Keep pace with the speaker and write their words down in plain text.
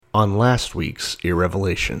on last week's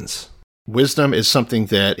Irrevelations. Wisdom is something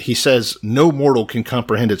that he says no mortal can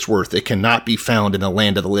comprehend its worth. It cannot be found in the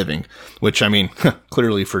land of the living, which, I mean,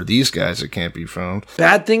 clearly for these guys, it can't be found.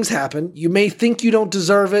 Bad things happen. You may think you don't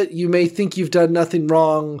deserve it. You may think you've done nothing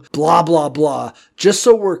wrong, blah, blah, blah. Just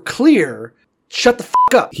so we're clear, shut the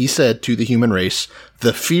fuck up. He said to the human race,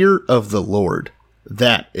 the fear of the Lord,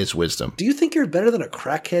 that is wisdom. Do you think you're better than a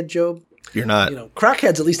crackhead, Job? You're not. You know,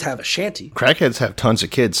 crackheads at least have a shanty. Crackheads have tons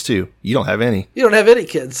of kids, too. You don't have any. You don't have any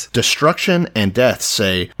kids. Destruction and death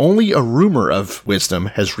say, only a rumor of wisdom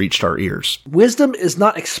has reached our ears. Wisdom is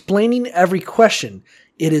not explaining every question.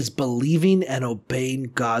 It is believing and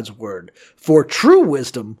obeying God's word. For true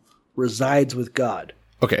wisdom resides with God.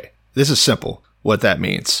 Okay, this is simple. What that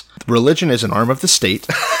means. Religion is an arm of the state.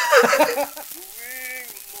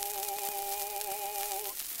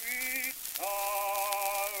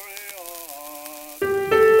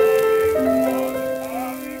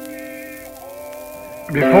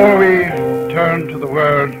 Before we turn to the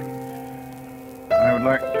word, I would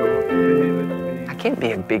like to say this. I can't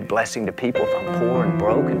be a big blessing to people if I'm poor and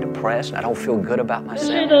broke and depressed and I don't feel good about myself.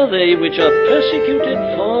 Blessed are they which are persecuted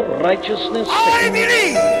for righteousness' sake. I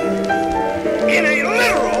believe in a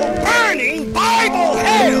literal, burning Bible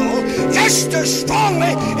hell just as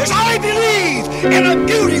strongly as I believe in a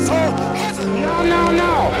beautiful heaven. No, not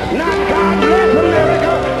God bless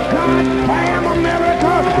America, God damn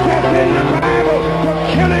America, that's in the Bible, for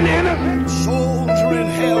killing innocent souls are in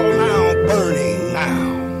hell now, burning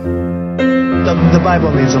now. The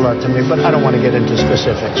Bible means a lot to me, but I don't want to get into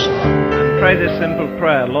specifics. And pray this simple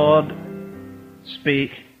prayer, Lord,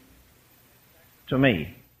 speak to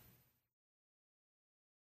me.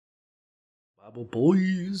 Bible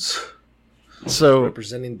boys. So,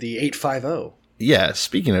 Representing the 850. yeah,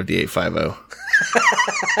 speaking of the 850.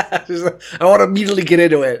 I want to immediately get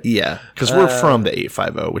into it. Yeah, because we're from the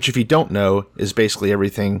 850, which if you don't know, is basically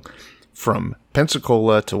everything from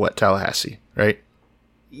Pensacola to Tallahassee, right?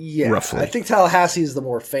 Yeah, Roughly. I think Tallahassee is the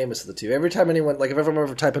more famous of the two. Every time anyone, like, if I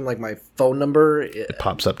ever type in, like, my phone number, It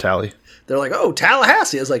pops up Tally. they're like, oh,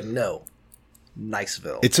 Tallahassee. I was like, no,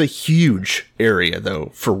 Niceville. It's a huge area,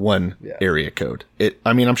 though, for one area code.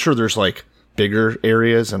 I'm sure there's, like, bigger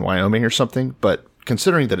areas in Wyoming or something, but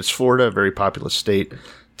considering that it's Florida, a very populous state,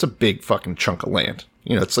 it's a big fucking chunk of land.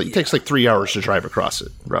 You know, it takes like 3 hours to drive across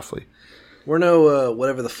it, roughly. We're no,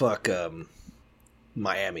 whatever the fuck,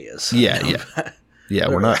 Miami is. Yeah,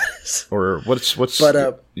 we're not. Or what's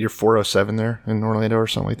But, you're 407 there in Orlando or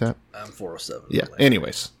something like that? I'm 407. Yeah.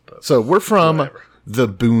 Anyways, so we're from whatever. the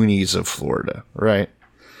boonies of Florida, right?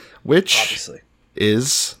 Which Obviously.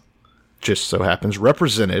 is, just so happens,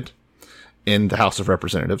 represented in the House of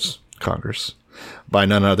Representatives, Congress, by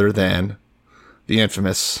none other than the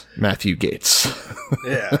infamous Matthew Gaetz.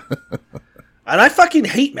 Yeah. And I fucking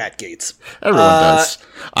hate Matt Gaetz. Everyone does.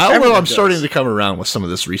 Although everyone I'm does. starting to come around with some of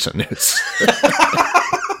this recent news.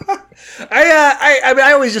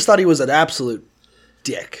 I always just thought he was an absolute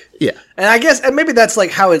dick. Yeah. And I guess, and maybe that's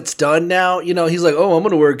like how it's done now. You know, he's like, oh, I'm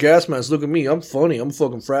going to wear a gas mask. Look at me. I'm funny. I'm a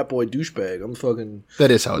fucking frat boy douchebag. I'm fucking.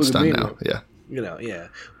 That is how it's look at done me, now. man. Yeah. You know, yeah.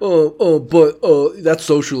 But that's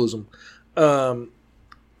socialism. So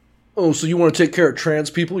you want to take care of trans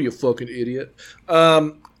people, you fucking idiot.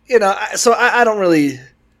 You know, so I don't really,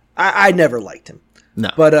 I never liked him. No.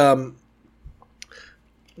 But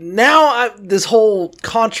now this whole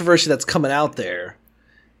controversy that's coming out there,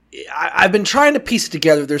 I've been trying to piece it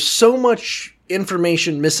together. There's so much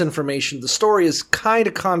information, misinformation. The story is kind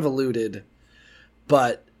of convoluted,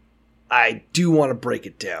 but I do want to break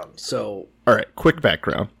it down. So, All right, quick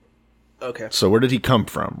background. okay. So where did he come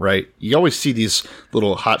from, right? You always see these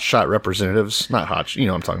little hotshot representatives, not hot, you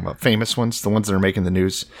know what I'm talking about, famous ones, the ones that are making the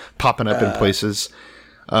news, popping up in places.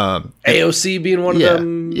 AOC being one of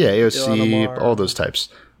them. Yeah, Ilhan AOC, Omar, all those types.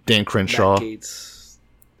 Dan Crenshaw. Matt Gaetz.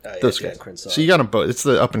 Those Dan guys. Crenshaw. So you got them both. It's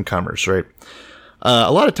the up-and-comers, right?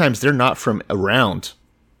 A lot of times they're not from around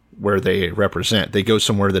where they represent. They go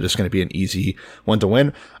somewhere that is going to be an easy one to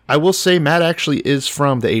win. I will say Matt actually is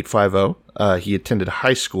from the 850. He attended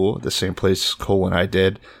high school at the same place Cole and I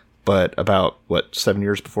did, but about, 7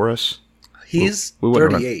 years before us? He's We went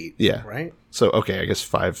around- 38. Yeah. Right? So, okay, I guess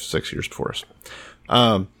 5-6 years before us.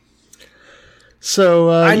 I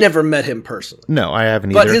never met him personally. No, I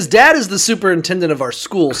haven't But either. his dad is the superintendent of our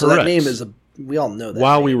school, so that Correct. name is we all know that.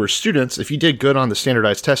 While name. we were students, if you did good on the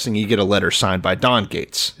standardized testing, you get a letter signed by Don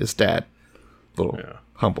Gates, his dad. Little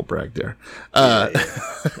humble brag there. But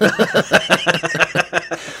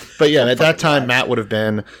yeah, at that time, Matt would have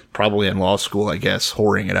been probably in law school, I guess,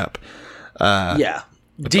 whoring it up. DUI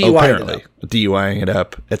Apparently. DUIing it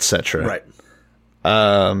up, etc. Right.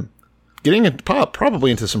 getting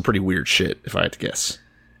probably into some pretty weird shit, if I had to guess.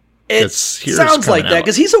 It Here's sounds like coming that out.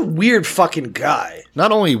 because he's a weird fucking guy.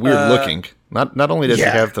 Not only weird looking, not only does he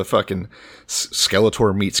yeah. have the fucking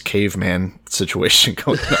Skeletor meets caveman situation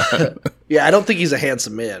going on, Yeah, I don't think he's a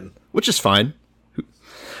handsome man. which is fine.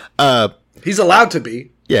 He's allowed to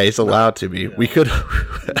be. Yeah, he's allowed to be. We could.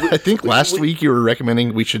 I think last week you were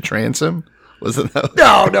recommending we should trans him. Wasn't that?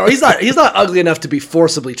 No, he's not. He's not ugly enough to be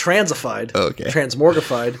forcibly transified. Okay.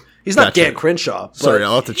 Transmorgified. He's not Gotcha. Dan Crenshaw. But, Sorry,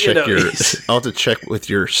 I'll have to check he's- I'll have to check with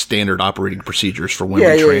your standard operating procedures for when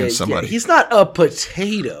we trans somebody. He's not a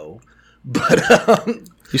potato, but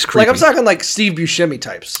He's creepy. like I'm talking like Steve Buscemi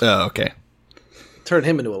types. Oh, okay. Turn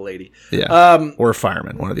him into a lady. Yeah. Or a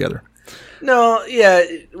fireman, one or the other. No, yeah,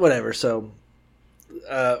 whatever. So,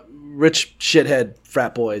 rich shithead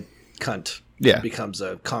frat boy cunt. Yeah. Becomes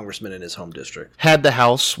a congressman in his home district. Had the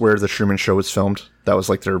house where the Truman Show was filmed. That was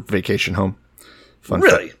like their vacation home. Fun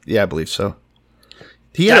Really? fact. Yeah, I believe so.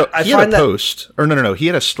 He had a post. Or no. He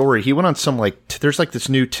had a story. He went on some there's like this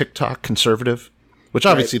new TikTok conservative, which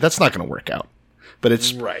obviously that's not going to work out. But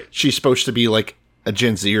it's Right. She's supposed to be like a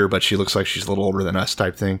Gen Zer, but she looks like she's a little older than us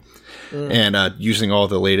type thing. And using all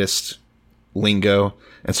the latest lingo.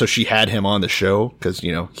 And so she had him on the show because,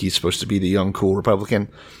 he's supposed to be the young, cool Republican.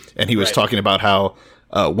 And he was talking about how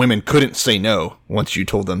women couldn't say no once you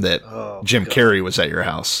told them that Jim Carrey was at your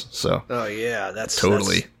house. So Oh yeah, that's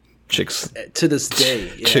totally. Chicks to this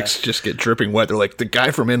day. Yeah. chicks just get dripping wet. They're like, the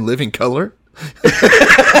guy from In Living Color?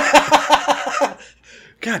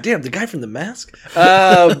 God damn, the guy from The Mask.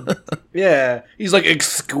 Yeah, he's like,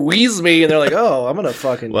 squeeze me, and they're like, oh, I'm gonna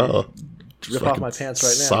fucking rip off my pants right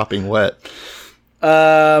now. Sopping wet.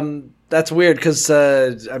 That's weird because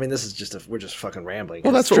this is we're just fucking rambling.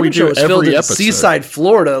 Well, that's what Truman we do Show was filmed every in episode. Seaside,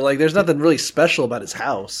 Florida. Like, there's nothing really special about his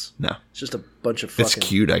house. No. It's just a bunch of fucking. It's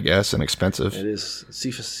cute, I guess, and expensive. It is.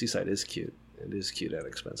 Seaside is cute. It is cute and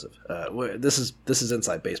expensive. This is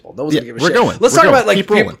inside baseball. No one's gonna give a we're shit. going. Let's We're talk going. about like Keep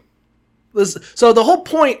rolling. So the whole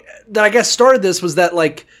point that I guess started this was that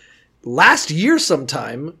like last year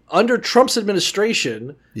sometime under Trump's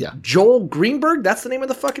administration, Yeah. Joel Greenberg, that's the name of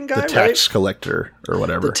the fucking guy, The tax collector or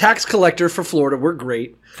whatever. The tax collector for Florida. We're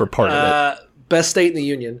great. For part of it. Best state in the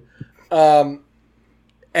union.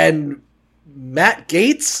 And Matt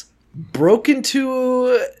Gaetz broke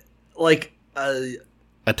into like A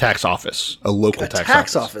tax office. A local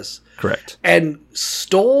tax office. Correct. And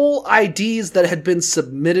stole IDs that had been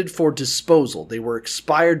submitted for disposal. They were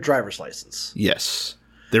expired driver's license. Yes.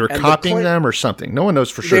 They were And copying them or something. No one knows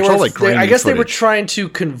for sure. They It's were, all like grainy I guess they were footage. trying to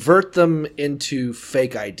convert them into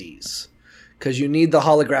fake IDs. Because you need the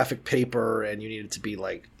holographic paper and you need it to be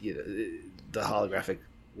like the holographic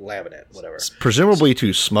laminate, whatever. Presumably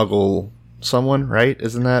to smuggle someone, right?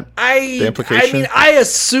 Isn't that the implication? I mean, I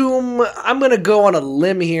assume I'm going to go on a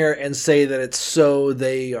limb here and say that it's so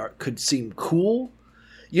they could seem cool,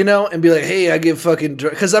 and be like, hey, I give fucking...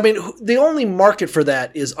 Because, I mean, the only market for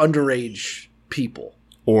that is underage people.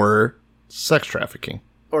 Or sex trafficking.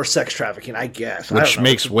 Or sex trafficking, I guess. Which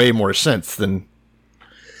makes way more sense than...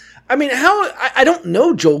 I mean, I don't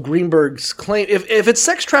know Joel Greenberg's claim. If it's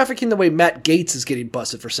sex trafficking the way Matt Gaetz is getting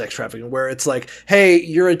busted for sex trafficking, where it's like, hey,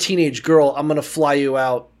 you're a teenage girl, I'm going to fly you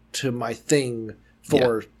out to my thing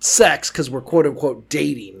for sex because we're quote-unquote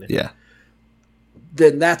dating,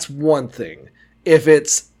 then that's one thing. If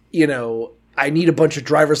it's, I need a bunch of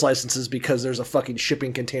driver's licenses because there's a fucking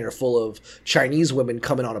shipping container full of Chinese women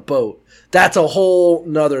coming on a boat, that's a whole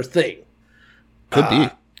nother thing. Could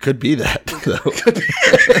be that.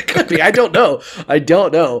 Could be. I don't know. I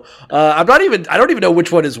don't even know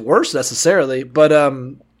which one is worse necessarily, but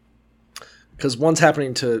because one's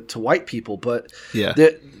happening to white people. But Yeah.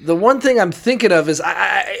 the one thing I'm thinking of is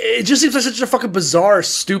it just seems like such a fucking bizarre,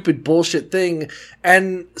 stupid bullshit thing.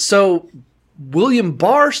 And so William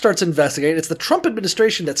Barr starts investigating. It's the Trump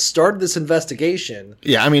administration that started this investigation.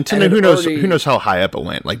 Yeah, I mean, who knows how high up it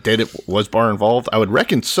went? Like, was Barr involved? I would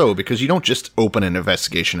reckon so, because you don't just open an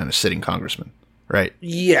investigation in a sitting congressman, right?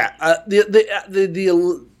 Yeah,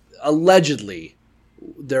 the allegedly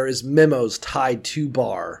there is memos tied to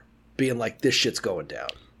Barr being like, this shit's going down.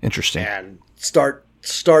 Interesting. And start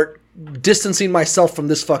distancing myself from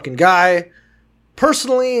this fucking guy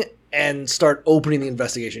personally and start opening the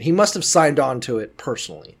investigation. He must have signed on to it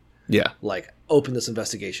personally. Yeah. Like, open this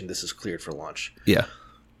investigation. This is cleared for launch. Yeah.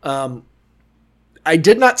 I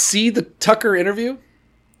did not see the Tucker interview.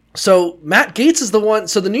 So Matt Gaetz is the one.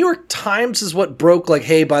 So the New York Times is what broke like,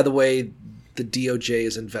 hey, by the way, the DOJ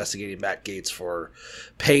is investigating Matt Gaetz for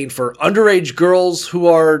paying for underage girls who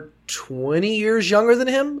are 20 years younger than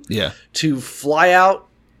him to fly out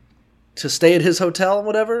to stay at his hotel and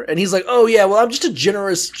whatever. And he's like, oh yeah, well, I'm just a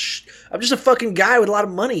generous I'm just a fucking guy with a lot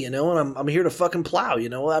of money, and I'm here to fucking plow,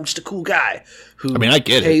 I'm just a cool guy who I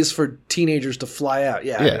get pays for teenagers to fly out.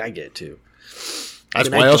 Yeah, Yeah. I get it too.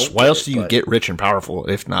 Why else do you get rich and powerful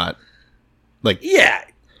if not? Yeah.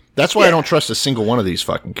 That's why I don't trust a single one of these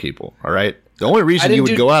fucking people, all right? The only reason you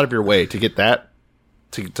would go out of your way to get that,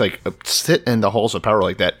 to sit in the halls of power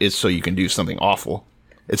like that, is so you can do something awful.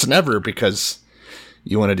 It's never because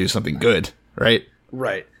you want to do something good, right?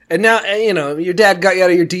 Right. And now, your dad got you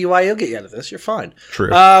out of your DUI, he'll get you out of this. You're fine. True.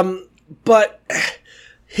 But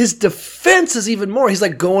his defense is even more. He's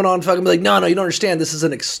like going on fucking like, no, you don't understand. This is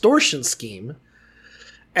an extortion scheme.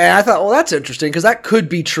 And I thought, well, that's interesting because that could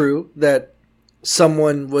be true that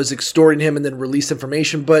someone was extorting him and then released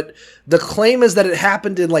information. But the claim is that it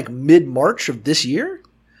happened in like mid-March of this year.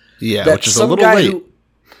 Yeah, that which is a little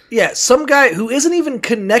late. Some guy who isn't even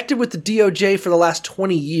connected with the DOJ for the last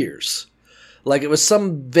 20 years. Like, it was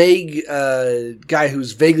some vague guy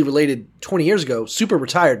who's vaguely related 20 years ago, super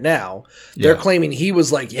retired now. They're claiming he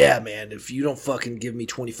was like, yeah, man, if you don't fucking give me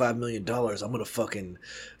 $25 million, I'm going to fucking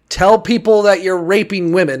tell people that you're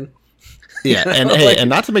raping women. Yeah, and hey,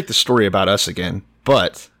 and not to make the story about us again,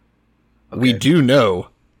 but we do know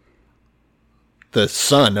the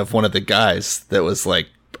son of one of the guys that was like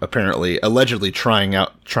allegedly trying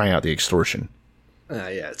out the extortion.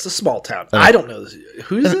 Yeah, it's a small town. I don't know.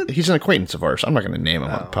 Who is it? He's an acquaintance of ours. I'm not going to name him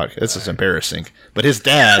on the podcast. This is embarrassing. But his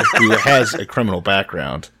dad, who has a criminal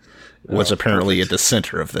background, was apparently at the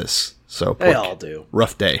center of this. So they all do.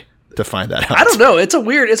 Rough day to find that out. I don't know. It's a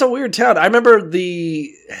weird town. I remember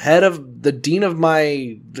the dean of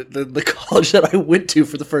the college that I went to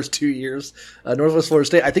for the first 2 years, Northwest Florida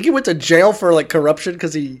State. I think he went to jail for like corruption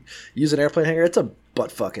because he used an airplane hangar. It's a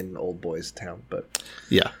butt fucking old boys town, but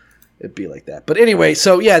yeah. It'd be like that. But anyway,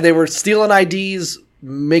 so yeah, they were stealing IDs,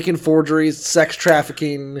 making forgeries, sex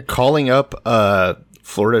trafficking. Calling up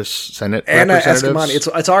Florida Senate Anna representatives.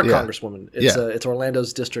 Eskamani. It's our congresswoman. It's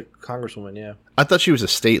Orlando's district congresswoman, yeah. I thought she was a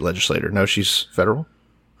state legislator. No, she's federal?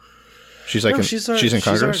 She's like she's in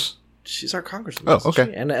Congress? She's our congresswoman. Oh,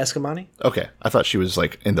 okay. Anna Eskamani? Okay. I thought she was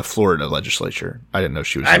like in the Florida legislature. I didn't know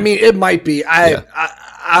she was. I mean, it might be.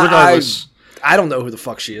 Regardless. I don't know who the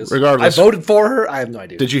fuck she is. Regardless, I voted for her. I have no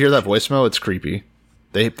idea. Did you hear that voicemail? It's creepy.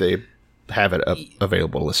 They have it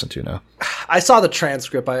available to listen to now. I saw the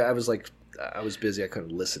transcript. I was like, I was busy. I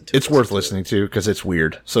couldn't listen to it. It's worth listening to because it's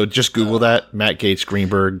weird. So just Google that. Matt Gaetz,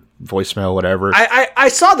 Greenberg, voicemail, whatever. I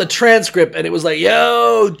saw the transcript and it was like,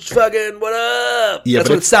 yo, fucking what up? Yeah, that's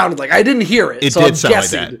what it sounded like. I didn't hear it. It so did I'm sound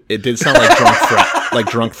guessing. like that. It did sound like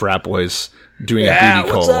drunk frat boys doing a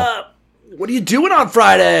booty call. What's up? What are you doing on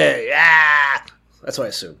Friday? Yeah. That's what I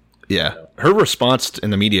assume. Yeah. Her response in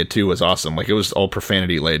the media, too, was awesome. Like, it was all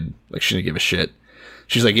profanity laden. Like, she didn't give a shit.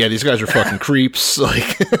 She's like, yeah, these guys are fucking creeps.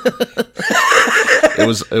 Like, it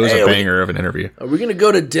was a banger of an interview. Are we going to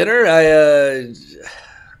go to dinner?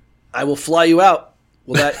 I will fly you out.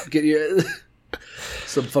 Will that get you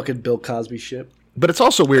some fucking Bill Cosby shit? But it's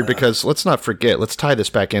also weird because let's not forget, let's tie this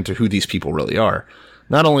back into who these people really are.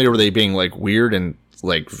 Not only are they being, like, weird and,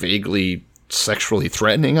 like, vaguely sexually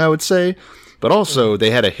threatening, I would say, but also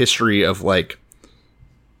they had a history of like,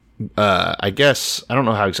 I guess, I don't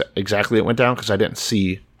know how exactly it went down because I didn't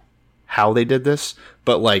see how they did this,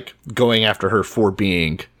 but like going after her for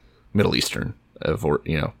being Middle Eastern,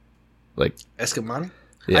 like Eskamani.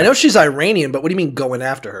 Yeah. I know she's Iranian, but what do you mean going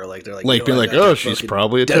after her? Like they're like being like, oh, she's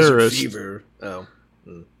probably a terrorist. Fever. Oh.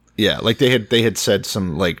 Yeah, like they had said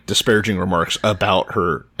some like disparaging remarks about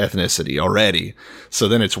her ethnicity already. So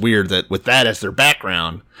then it's weird that with that as their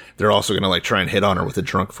background, they're also going to like try and hit on her with a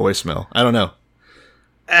drunk voicemail. I don't know.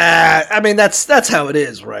 I mean, that's how it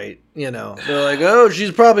is, right? They're like, oh,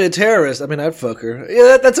 she's probably a terrorist. I mean, I'd fuck her.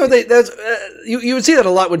 Yeah, that's what you would see that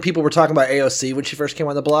a lot when people were talking about AOC when she first came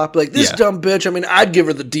on the block. Like, this dumb bitch, I mean, I'd give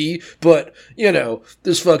her the D, but,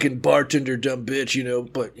 this fucking bartender dumb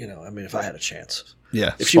bitch, but, I mean, if I had a chance.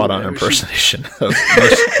 Yeah, spot on impersonation of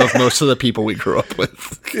most of the people we grew up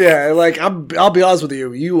with. Yeah, like I'll be honest with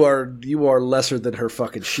you, you are lesser than her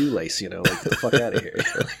fucking shoelace. Like get the fuck out of here.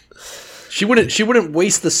 She wouldn't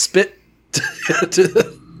waste the spit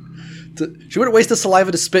she wouldn't waste the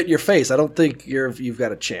saliva to spit in your face. I don't think you've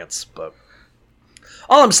got a chance. But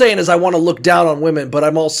all I'm saying is I want to look down on women, but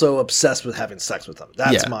I'm also obsessed with having sex with them.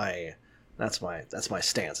 That's my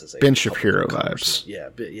stance as a Ben Shapiro vibes.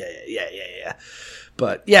 Yeah.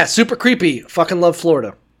 But yeah, super creepy. Fucking love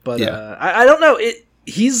Florida. But I don't know.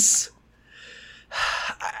 This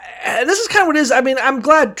is kind of what it is. I mean, I'm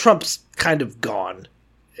glad Trump's kind of gone.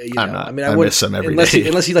 You I'm know, not. I mean, I wouldn't- miss him every unless day.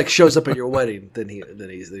 unless he like shows up at your wedding, then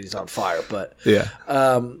he's on fire. But Yeah.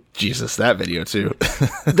 Jesus, that video too.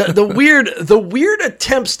 the weird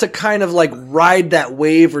attempts to kind of like ride that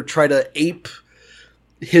wave or try to ape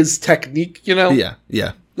his technique, you know?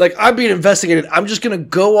 Yeah. Like, I'm being investigated. I'm just going to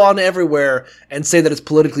go on everywhere and say that it's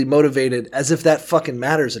politically motivated as if that fucking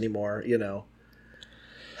matters anymore, you know?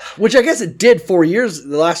 Which I guess it did the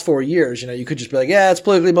last 4 years, you know, you could just be like, yeah, it's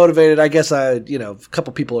politically motivated. I guess a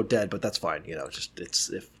couple people are dead, but that's fine. You know, just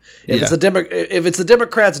if it's the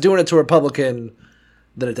Democrats doing it to a Republican,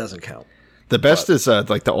 then it doesn't count. The best is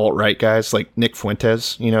like the alt-right guys, like Nick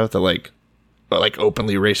Fuentes, you know, the like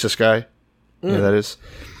openly racist guy. You know who that is?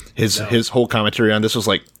 His whole commentary on this was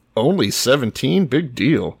like, only 17, big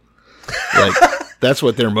deal. Like that's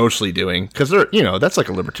what they're mostly doing because they're, you know, that's like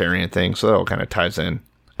a libertarian thing, so that all kind of ties in.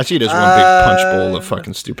 I see it as one big punch bowl of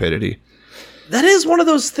fucking stupidity. That is one of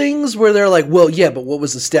those things where they're like, well, yeah, but what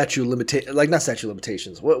was the statute of limitation? Like, not statute of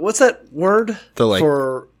limitations. What's that word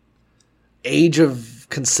for age of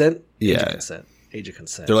consent? Yeah. Age of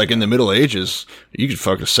consent. They're like, in the Middle Ages, you could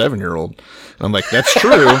fuck a 7-year-old. And I'm like, that's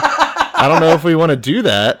true. I don't know if we want to do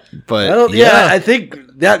that, but I think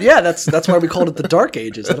that that's why we called it the Dark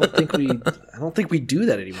Ages. I don't think we do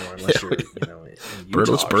that anymore unless you're, you know, in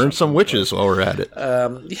Utah let's or burn some something. witches while we're at it.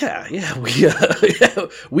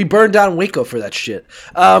 We burned down Waco for that shit.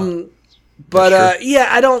 I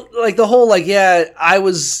don't like the whole I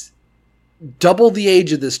was double the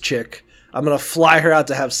age of this chick. I'm gonna fly her out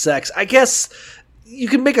to have sex. I guess you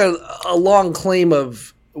can make a long claim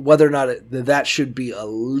of whether or not that should be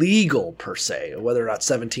illegal per se, or whether or not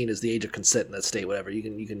 17 is the age of consent in that state. Whatever, you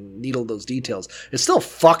can needle those details. It's still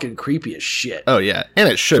fucking creepy as shit. Oh yeah, and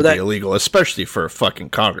it should be illegal, especially for a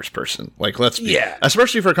fucking congressperson. Like,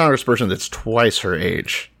 especially for a congressperson that's twice her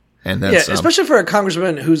age. And that's, especially for a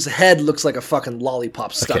congressman whose head looks like a fucking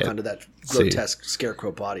lollipop stuck under that grotesque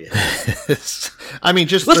scarecrow body. I mean,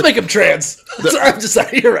 let's make him trans. Sorry, I'm just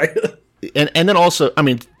you're right. And then also, I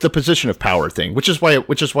mean, the position of power thing, which is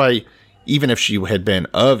why even if she had been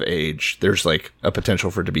of age, there's like a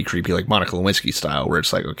potential for it to be creepy, like Monica Lewinsky style, where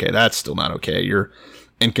it's like, okay, that's still not okay. You're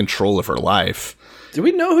in control of her life. Do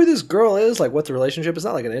we know who this girl is? Like, what the relationship is?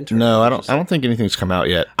 Not like an intern. No, I don't think anything's come out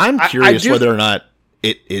yet. I'm curious whether or not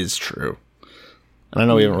it is true. And I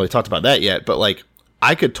know we haven't really talked about that yet, but like,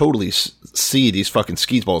 I could totally see these fucking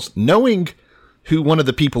skeezballs knowing who one of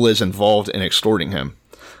the people is involved in extorting him.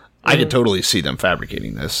 I could totally see them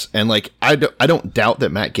fabricating this. And like, I don't doubt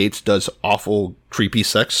that Matt Gaetz does awful, creepy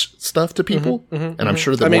sex stuff to people. And I'm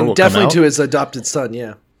sure that more will definitely come out. to his adopted son.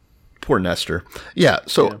 Yeah. Poor Nestor. Yeah.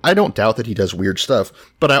 So I don't doubt that he does weird stuff,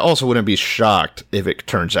 but I also wouldn't be shocked if it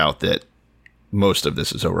turns out that most of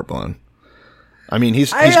this is overblown. I mean,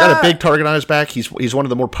 he's got a big target on his back. He's one of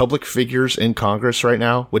the more public figures in Congress right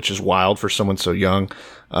now, which is wild for someone so young.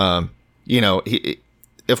 You know,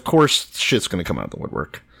 of course, shit's going to come out of the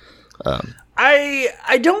woodwork.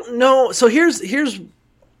 I don't know. So here's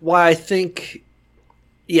why I think,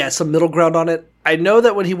 some middle ground on it. I know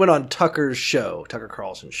that when he went on Tucker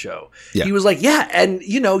Carlson's show, he was like, yeah, and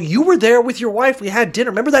you know, you were there with your wife. We had dinner.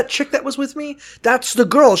 Remember that chick that was with me? That's the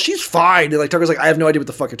girl. She's fine. And like Tucker's like, I have no idea what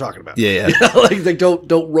the fuck you're talking about. Yeah. You know, like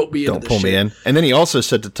don't rope me into this shit. Don't pull me in. And then he also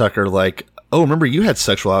said to Tucker, like, oh, remember you had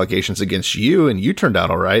sexual allegations against you and you turned out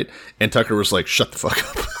all right. And Tucker was like, shut the fuck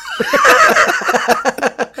up.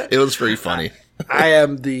 It was very funny. I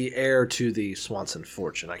am the heir to the Swanson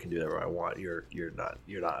fortune. I can do whatever I want. You're not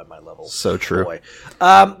at my level. So true. Boy.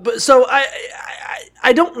 But so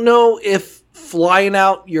I don't know if flying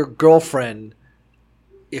out your girlfriend,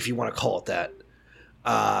 if you want to call it that,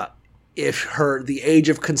 if the age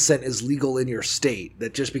of consent is legal in your state,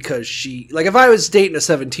 that just because if I was dating a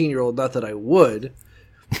 17-year-old, not that I would.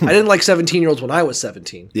 I didn't like 17-year-olds when I was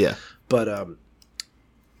 17. Yeah. But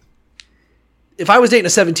if I was dating a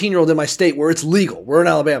 17-year-old in my state where it's legal, we're in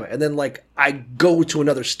Alabama, and then like I go to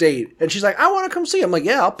another state and she's like, I want to come see you. I'm like,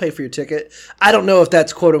 yeah, I'll pay for your ticket. I don't know if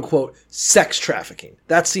that's quote unquote sex trafficking.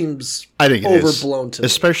 That seems overblown to me.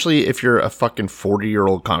 Especially if you're a fucking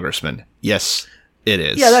 40-year-old congressman. Yes, it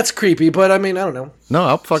is. Yeah, that's creepy, but I mean, I don't know. No,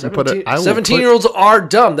 I'll fucking put it. 17-year-olds are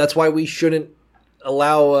dumb. That's why we shouldn't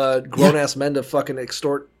allow grown-ass men to fucking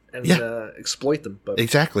extort and exploit them. But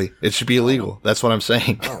exactly. It should be illegal. That's what I'm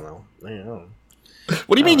saying. I don't know.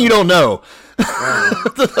 What do you mean you don't know?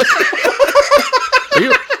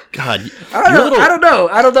 God, I don't know.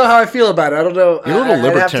 I don't know how I feel about it. I don't know. Your little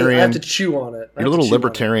libertarian. I have to chew on it. Your little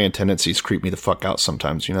libertarian tendencies creep me the fuck out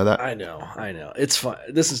sometimes. You know that? I know. It's fun.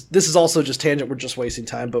 This is also just tangent. We're just wasting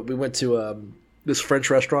time. But we went to this French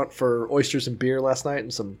restaurant for oysters and beer last night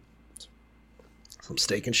and some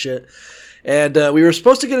steak and shit. And we were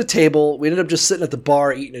supposed to get a table. We ended up just sitting at the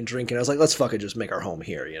bar, eating and drinking. I was like, let's fucking just make our home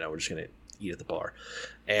here. We're just going to eat at the bar.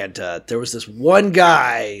 And there was this one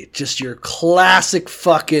guy, just your classic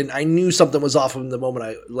fucking, I knew something was off with him the moment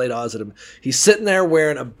I laid eyes at him. He's sitting there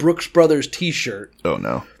wearing a Brooks Brothers t-shirt. Oh,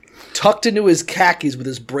 no. Tucked into his khakis with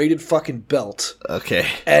his braided fucking belt. Okay.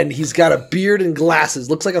 And he's got a beard and glasses.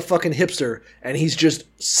 Looks like a fucking hipster. And he's just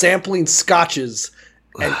sampling scotches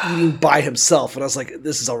and eating by himself. And I was like,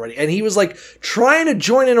 this is already... And he was like trying to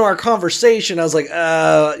join into our conversation. I was like,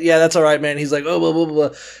 yeah, that's all right, man. He's like, oh, blah, blah, blah.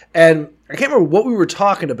 And I can't remember what we were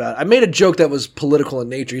talking about. I made a joke that was political in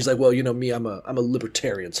nature. He's like, well, you know me, I'm a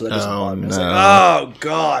libertarian, so that doesn't bother me. I was like, oh,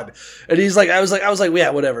 God. And he's like, I was like, yeah,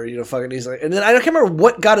 whatever, fucking. He's like, and then I can't remember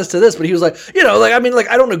what got us to this, but he was like, I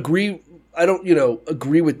don't agree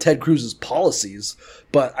with Ted Cruz's policies,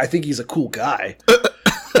 but I think he's a cool guy.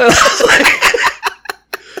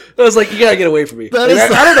 I was like, you gotta get away from me. I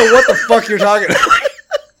don't know what the fuck you're talking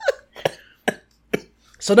about.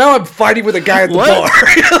 So now I'm fighting with a guy at the bar.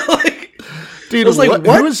 Dude, I was like,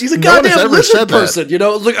 what? He's a goddamn lizard person,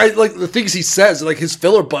 Like the things he says, like his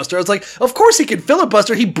filibuster. I was like, of course he can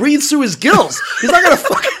filibuster. He breathes through his gills. He's not gonna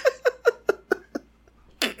fucking...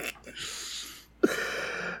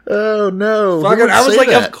 Oh no! Fucking, I was like,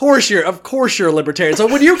 that? Of course you're a libertarian. So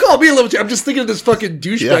when you call me a libertarian, I'm just thinking of this fucking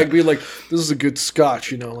douchebag being like, "This is a good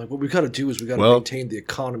scotch," Like what we got to do is we got to maintain the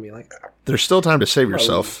economy. Like, there's still time to save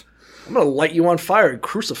yourself. I'm gonna light you on fire and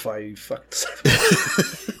crucify you. Fuck.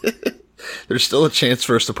 There's still a chance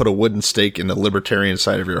for us to put a wooden stake in the libertarian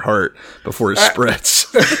side of your heart before it spreads.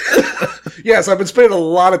 Yes, I've been spending a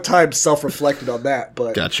lot of time self-reflecting on that.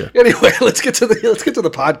 But gotcha. Anyway, let's get to the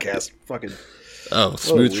podcast. Fucking. Oh,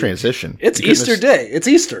 smooth transition. It's Easter Day. It's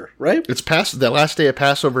Easter, right? It's past the last day of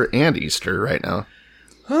Passover and Easter right now.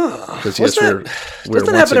 Because yes, doesn't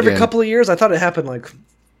that happen every couple of years? I thought it happened like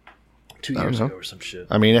 2 years ago or some shit.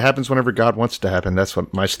 I mean, it happens whenever God wants it to happen. That's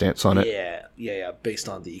what my stance on it. Yeah. Based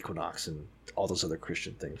on the equinox and all those other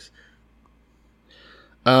Christian things.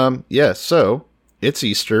 Yeah. So it's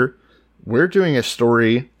Easter. We're doing a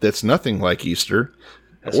story that's nothing like Easter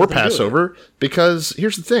or Passover because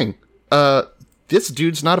here's the thing. This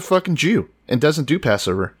dude's not a fucking Jew and doesn't do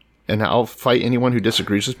Passover. And I'll fight anyone who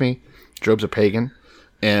disagrees with me. Job's a pagan.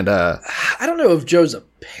 And I don't know if Job's a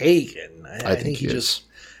pagan. I think he just...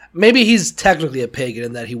 Maybe he's technically a pagan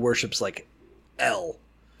in that he worships like El.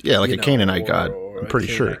 Yeah, like a Canaanite god. I'm pretty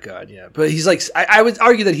sure. God, yeah. But he's like... I would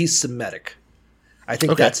argue that he's Semitic. I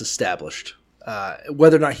think that's established.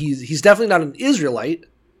 Whether or not he's definitely not an Israelite.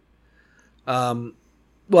 Well,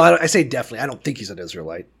 I say definitely. I don't think he's an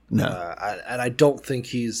Israelite. No, and I don't think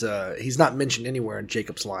he's not mentioned anywhere in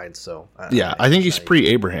Jacob's line. So I think he's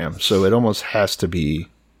pre-Abraham, so it almost has to be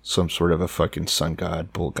some sort of a fucking sun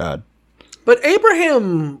god, bull god. But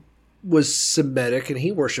Abraham was Semitic and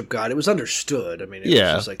he worshipped God. It was understood. I mean, it was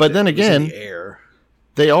just like but then again,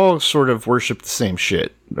 they all sort of worshiped the same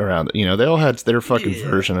shit around. They all had their fucking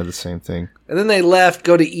version of the same thing. And then they left,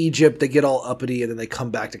 go to Egypt. They get all uppity, and then they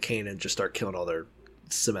come back to Canaan and just start killing all their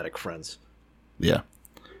Semitic friends. Yeah.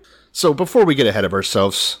 So before we get ahead of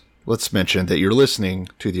ourselves, let's mention that you're listening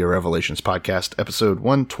to the Revelations Podcast, episode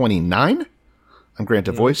 129. I'm Grant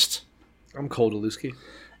DeVoist. I'm Cole Delusky.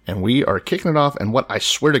 And we are kicking it off, and what I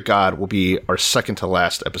swear to God will be our second to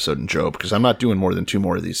last episode in Job, because I'm not doing more than 2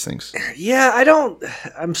 more of these things. Yeah,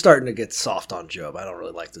 I'm starting to get soft on Job. I don't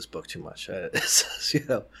really like this book too much.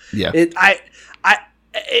 Yeah.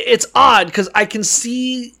 It's odd, because I can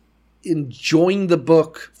see enjoying the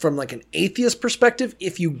book from like an atheist perspective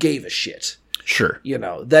if you gave a shit. Sure.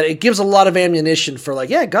 That it gives a lot of ammunition for like,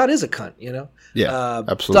 yeah, God is a cunt, Yeah,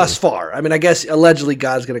 absolutely. Thus far. I mean, I guess allegedly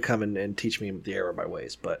God's going to come and teach me the error of my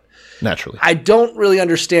ways, but naturally. I don't really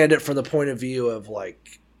understand it from the point of view of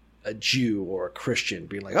like a Jew or a Christian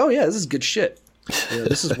being like, oh yeah, this is good shit.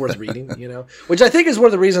 This is worth reading, which I think is one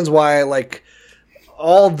of the reasons why like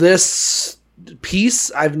all this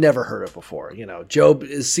piece I've never heard of before. Job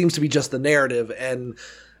seems to be just the narrative, and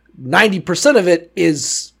 90% of it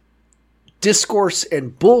is discourse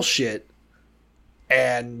and bullshit,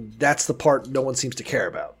 and that's the part no one seems to care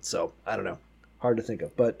about. So I don't know, hard to think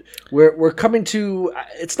of. But we're coming to.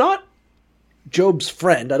 It's not Job's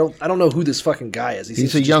friend. I don't know who this fucking guy is.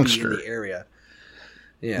 He's a youngster in the area.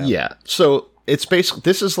 Yeah. So it's basically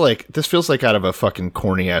this feels like out of a fucking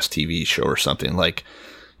corny ass TV show or something. Like,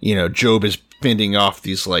 Job is fending off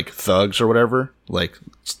these like thugs or whatever, like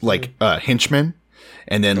henchmen.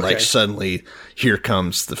 And then, suddenly, here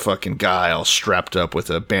comes the fucking guy all strapped up with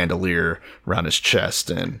a bandolier around his chest,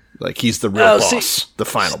 and he's the real boss, the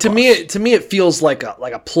final boss. To me, it feels like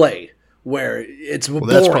a play where it's a that's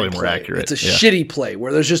boring probably more play. accurate. It's a Yeah. shitty play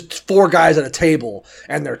where there's just 4 guys at a table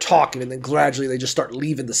and they're talking, and then gradually they just start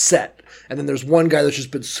leaving the set. And then there's one guy that's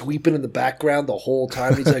just been sweeping in the background the whole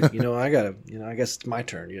time. He's like, I guess it's my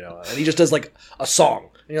turn, And he just does like a song.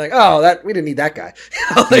 And you're like, oh, we didn't need that guy.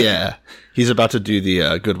 Yeah. He's about to do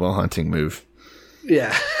the Good Will Hunting move.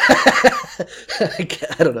 Yeah.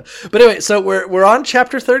 I don't know. But anyway, so we're on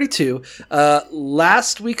chapter 32.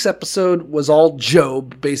 Last week's episode was all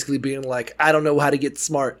Job basically being like, I don't know how to get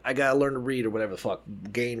smart. I got to learn to read or whatever the fuck.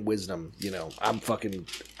 Gain wisdom.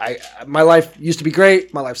 My life used to be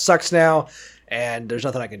great. My life sucks now. And there's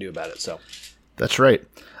nothing I can do about it. So That's right.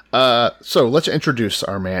 So let's introduce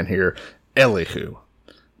our man here, Elihu.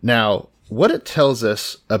 Now, what it tells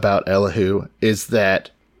us about Elihu is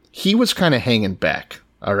that he was kind of hanging back.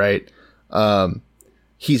 All right.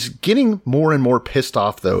 He's getting more and more pissed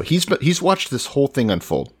off, though. He's watched this whole thing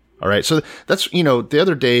unfold. All right. So that's, the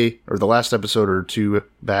other day or the last episode or 2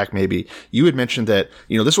 back, maybe you had mentioned that,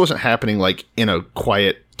 this wasn't happening like in a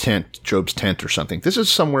quiet tent, Job's tent or something. This is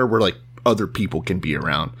somewhere where like other people can be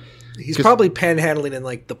around. he's probably panhandling in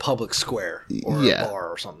like the public square or Yeah. a bar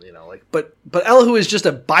or something, but Elihu is just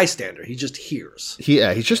a bystander. He just hears.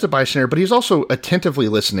 He's just a bystander, but he's also attentively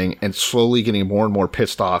listening and slowly getting more and more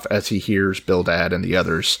pissed off as he hears Bildad and the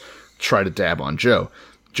others try to dab on Job.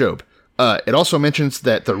 It also mentions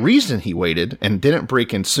that the reason he waited and didn't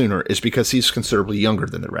break in sooner is because he's considerably younger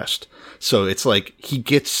than the rest. So it's like he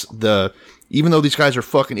gets even though these guys are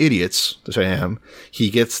fucking idiots, as I am, he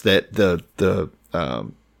gets that the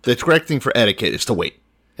correct thing for etiquette is to wait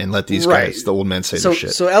and let these guys, the old men, say their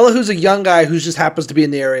shit. So Elihu's a young guy who just happens to be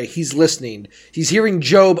in the area. He's listening. He's hearing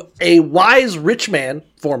Job, a wise rich man,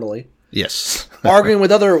 formerly, Yes. arguing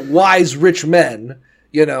with other wise rich men,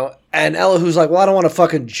 and Elihu's like, well, I don't want to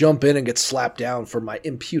fucking jump in and get slapped down for my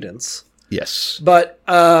impudence. Yes. But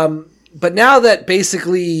now that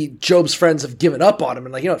basically Job's friends have given up on him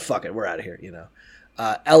and like, fuck it, we're out of here,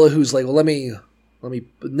 Elihu's like, well, let me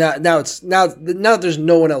now that there's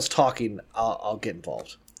no one else talking, I'll get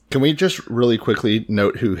involved. Can we just really quickly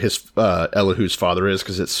note who his Elihu's father is,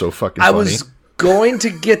 because it's so fucking funny? I was going to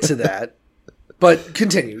get to that, but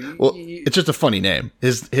continue. Well, it's just a funny name.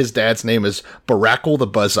 His dad's name is Barackle the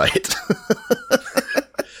Buzzite.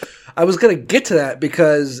 I was going to get to that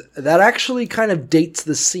because that actually kind of dates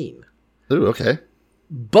the scene. Ooh, okay.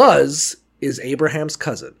 Buzz is Abraham's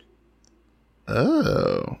cousin.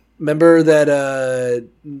 Oh. Remember that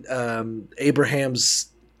Abraham's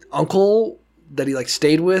uncle that he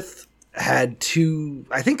stayed with had 3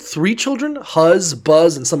 children, Huz,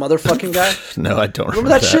 Buzz, and some other fucking guy? No, I don't remember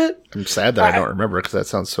that shit? I'm sad that I don't remember because that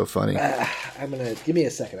sounds so funny. Give me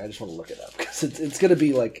a second. I just want to look it up because it's going to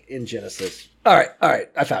be in Genesis. All right.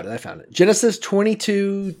 I found it. Genesis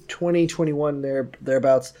 22, 20, 21,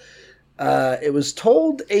 thereabouts. It was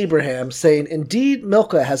told Abraham, saying, indeed,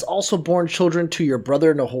 Milcah has also borne children to your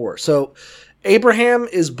brother Nahor. So Abraham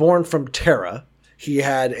is born from Terah. He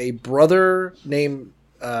had a brother named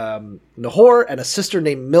Nahor and a sister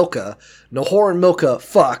named Milcah. Nahor and Milcah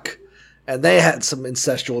fuck, and they had some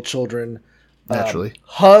incestual children. Naturally.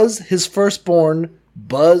 Huz, his firstborn,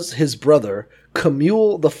 Buzz, his brother,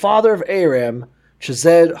 Kemuel, the father of Aram,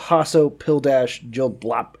 Chesed, Hasso, Pildash,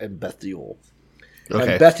 Jilblap, and Bethuel.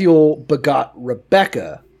 Okay. And Bethuel begot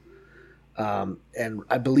Rebekah, and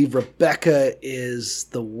I believe Rebekah is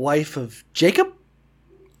the wife of Jacob?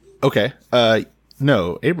 Okay.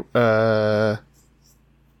 No.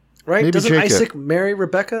 Right? Maybe Doesn't Jacob. Isaac marry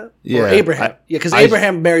Rebekah? Yeah, Or Abraham. Because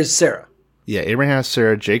Abraham marries Sarah. Yeah, Abraham has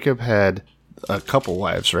Sarah. Jacob had a couple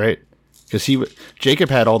wives, right? Because Jacob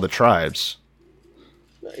had all the tribes.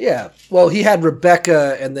 Yeah. Well, he had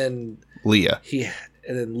Rebekah and then Leah. Leah.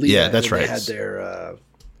 Yeah, that's and then right. They had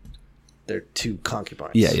their 2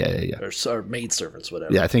 concubines. Yeah. Or maidservants,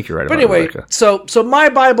 whatever. Yeah, I think you're right But about anyway, Rebecca. so my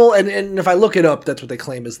Bible, and if I look it up, that's what they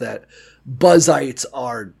claim is that Buzzites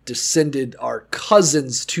are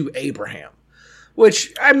cousins to Abraham.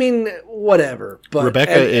 Which, I mean, whatever. But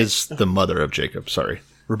Rebecca is the mother of Jacob. Sorry.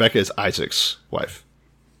 Rebecca is Isaac's wife.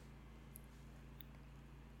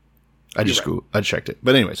 I checked it.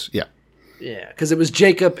 But anyways, yeah. Yeah, because it was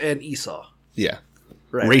Jacob and Esau. Yeah.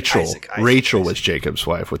 Right. Rachel. Isaac, Rachel was Jacob's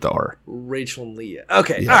wife with the R. Rachel and Leah.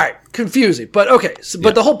 Okay, Yeah. all right. Confusing. But okay. So,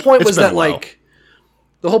 but the whole point It's was been that, a while.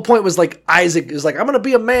 the whole point was Isaac is I'm going to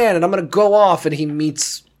be a man and I'm going to go off, and he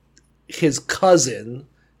meets his cousin,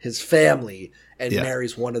 his family, and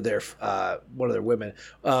marries one of their women.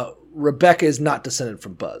 Rebecca is not descended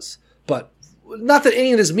from Buzz, but not that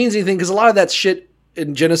any of this means anything, because a lot of that shit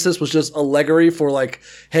in Genesis was just allegory for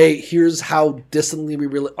hey, here's how distantly we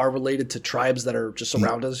are related to tribes that are just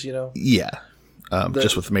around us, Yeah.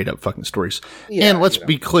 just with made up fucking stories. Yeah, and let's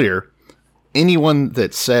be clear. Anyone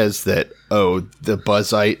that says that, the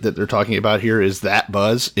Buzzite that they're talking about here is that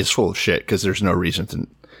Buzz is full of shit because there's no reason to.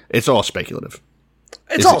 It's all speculative.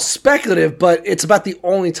 It's all speculative, but it's about the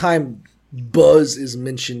only time Buzz is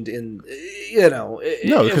mentioned in, No,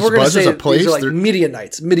 because Buzz is a place. Like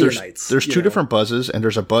Midianites. There's two different Buzzes, and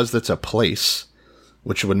there's a Buzz that's a place,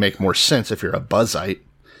 which would make more sense if you're a Buzzite.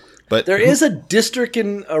 But there is a district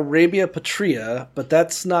in Arabia Petrea, but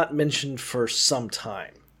that's not mentioned for some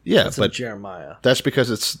time. Yeah, that's but in Jeremiah. That's because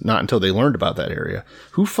it's not until they learned about that area.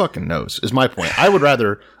 Who fucking knows? Is my point. I would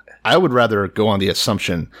rather go on the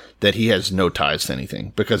assumption that he has no ties to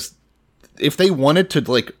anything, because if they wanted to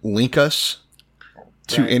like link us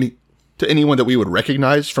to anyone that we would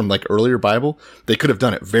recognize from like earlier Bible, they could have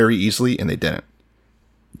done it very easily, and they didn't.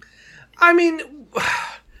 I mean,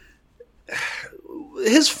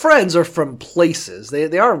 his friends are from places.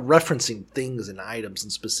 They are referencing things and items in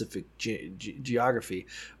specific geography.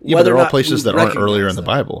 Yeah, but they're all places that aren't earlier in the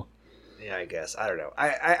Bible. Yeah, I guess. I don't know.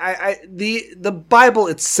 The Bible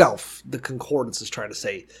itself, the concordance is trying to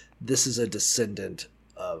say this is a descendant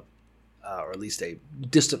of, or at least a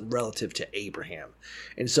distant relative to Abraham,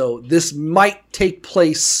 and so this might take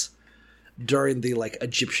place during the like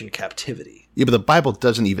Egyptian captivity. Yeah, but the Bible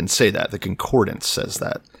doesn't even say that. The concordance says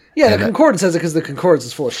that. Yeah, the concordance says it because the concordance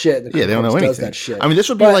is full of shit. Yeah, they don't know anything. Does that shit. I mean, this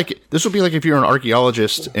would be like if you're an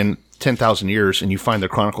archaeologist in 10,000 years and you find the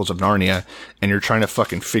Chronicles of Narnia and you're trying to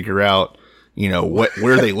fucking figure out,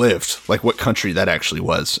 where they lived, like what country that actually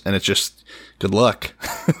was, and it's just good luck.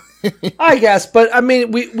 I guess, but I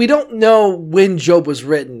mean, we don't know when Job was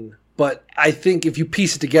written, but I think if you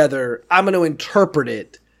piece it together, I'm going to interpret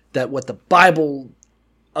it that what the Bible,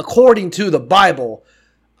 according to the Bible,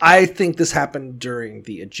 I think this happened during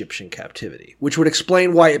the Egyptian captivity, which would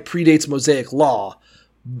explain why it predates Mosaic law,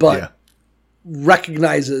 but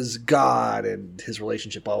recognizes God and his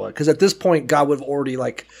relationship, all that. Because at this point, God would have already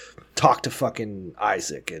like talked to fucking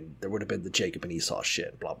Isaac, and there would have been the Jacob and Esau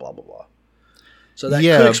shit, blah blah blah blah. So that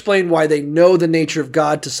could explain why they know the nature of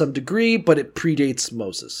God to some degree, but it predates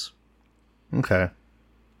Moses. Okay,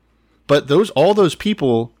 but all those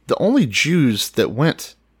people, the only Jews that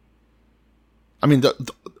went. I mean,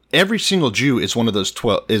 every single Jew is one of those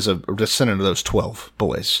 12, is a descendant of those 12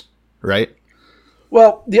 boys, right?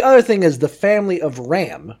 Well, the other thing is the family of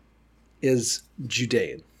Ram is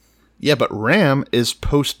Judean. Yeah, but Ram is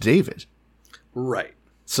post-David. Right.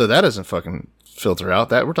 So that doesn't fucking filter out.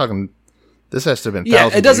 That we're talking, this has to have been thousands of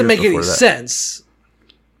years. Yeah, it doesn't make any sense.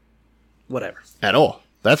 Whatever. At all.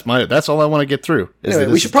 That's all I want to get through. Anyway,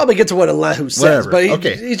 we should probably get to what Elihu says, but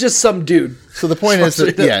he's just some dude. So the point is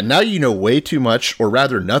that, now you know way too much, or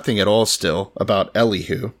rather nothing at all still, about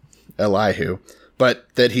Elihu, but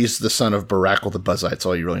that he's the son of Barakel the Buzzite. That's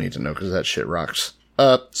all you really need to know, because that shit rocks.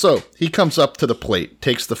 So he comes up to the plate,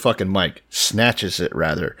 takes the fucking mic, snatches it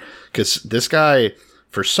rather, because this guy,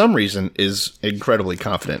 for some reason, is incredibly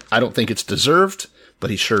confident. I don't think it's deserved,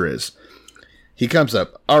 but he sure is. He comes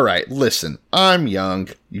up, all right, listen, I'm young,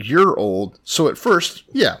 you're old, so at first,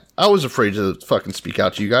 I was afraid to fucking speak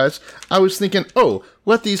out to you guys. I was thinking,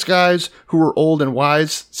 let these guys who are old and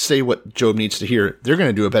wise say what Job needs to hear. They're going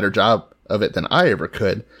to do a better job of it than I ever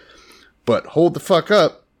could. But hold the fuck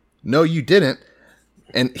up. No, you didn't.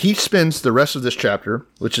 And he spends the rest of this chapter,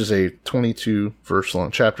 which is a 22-verse long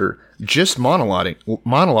chapter, just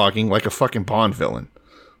monologuing like a fucking Bond villain.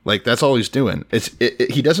 Like, that's all he's doing.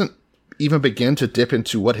 He doesn't even begin to dip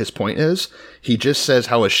into what his point is. He just says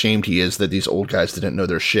how ashamed he is that these old guys didn't know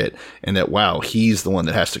their shit, and that, wow, he's the one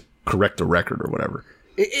that has to correct the record or whatever.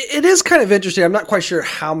 It is kind of interesting. I'm not quite sure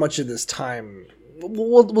how much of this time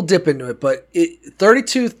we'll dip into it, but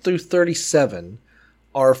 32 through 37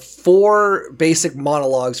 are 4 basic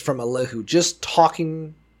monologues from Elihu, just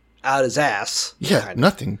talking out his ass. Yeah,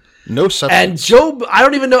 nothing. No substance. And Job, I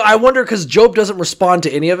don't even know. I wonder, because Job doesn't respond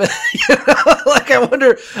to any of it. Like, I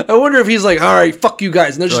wonder if he's like, all right, fuck you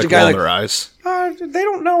guys. And there's just a guy like, their eyes. They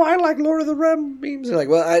don't know I like Lord of the Rim memes. They're like,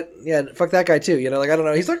 well, fuck that guy too. Like, I don't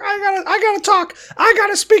know. He's like, I gotta talk. I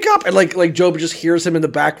gotta speak up. And like Job just hears him in the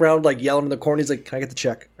background, like yelling in the corner. He's like, can I get the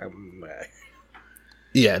check?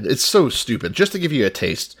 Yeah, it's so stupid. Just to give you a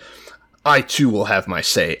taste, I too will have my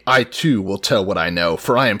say. I too will tell what I know,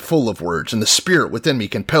 for I am full of words, and the spirit within me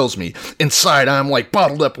compels me. Inside I am like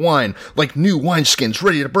bottled up wine, like new wineskins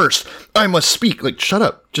ready to burst. I must speak. Like, shut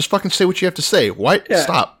up. Just fucking say what you have to say. Why? Yeah.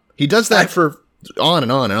 Stop. He does that for on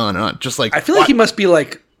and on and on and on. Just like, I feel like he must be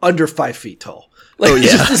like under 5 feet tall. Like,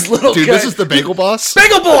 just this little dude, guy. This is the Bagel Boss?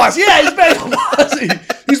 Bagel Boss! Yeah, he's Bagel Boss!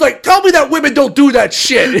 He's like, tell me that women don't do that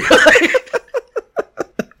shit.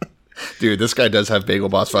 Dude, this guy does have Bagel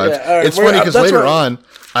Boss vibes. Yeah, all right, it's funny because that's later where- on,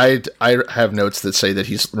 I have notes that say that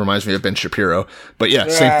he reminds me of Ben Shapiro. But yeah,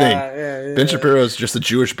 same thing. Ben Shapiro is just a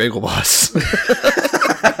Jewish Bagel Boss.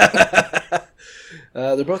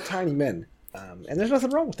 They're both tiny men, and there's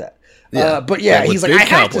nothing wrong with that. Yeah. But yeah, But with he's like, big I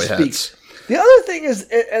have to cowboy speak. hats. The other thing is,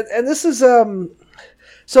 and this is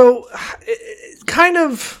so kind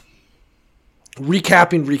of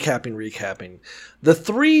recapping. The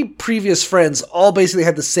three previous friends all basically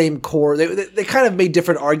had the same core. They kind of made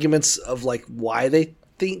different arguments of like why they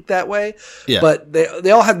think that way. Yeah. But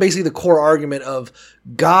they all had basically the core argument of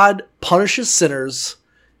God punishes sinners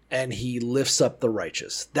and he lifts up the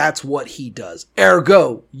righteous. That's what he does.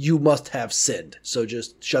 Ergo, you must have sinned. So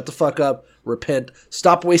just shut the fuck up, repent,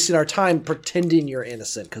 stop wasting our time pretending you're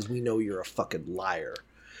innocent because we know you're a fucking liar.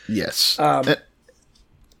 Yes.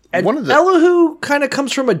 And One of the- Elihu kind of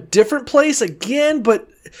comes from a different place again, but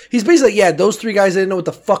he's basically, yeah, those three guys didn't know what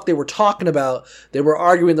the fuck they were talking about. They were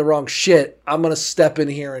arguing the wrong shit. I'm going to step in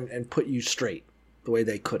here and put you straight the way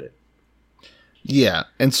they couldn't. Yeah.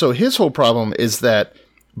 And so his whole problem is that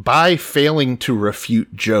by failing to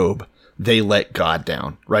refute Job, they let God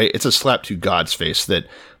down, right? It's a slap to God's face that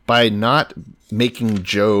by not making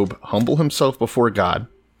Job humble himself before God,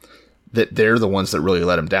 that they're the ones that really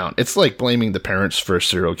let him down. It's like blaming the parents for a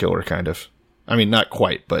serial killer, kind of. I mean, not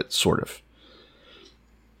quite, but sort of.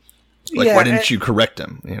 Like, Yeah, why didn't you correct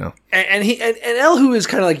him, you know? And Elihu is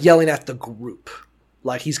kind of like yelling at the group.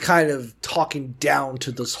 Like he's kind of talking down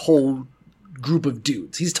to this whole group of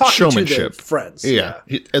dudes. He's talking to their friends. Yeah.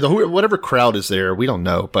 Whatever crowd is there, we don't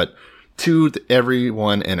know, but to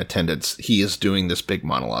everyone in attendance, he is doing this big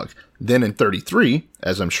monologue. Then in 33,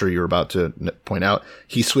 as I'm sure you're about to point out,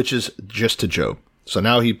 he switches just to Job. So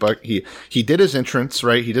now he did his entrance,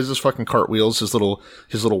 right? He does his fucking cartwheels, his little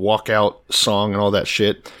walkout song and all that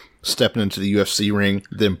shit, stepping into the UFC ring.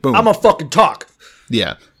 Then boom, I'm a fucking talk.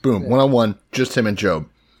 Yeah, boom, one-on-one, just him and Job.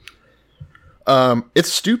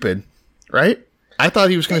 It's stupid, right? I thought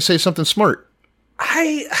he was going to say something smart.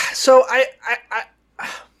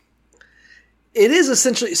 It is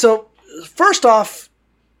essentially, so first off,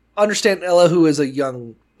 understand Elihu is a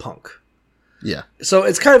young punk. Yeah. So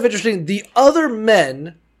it's kind of interesting. The other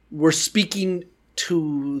men were speaking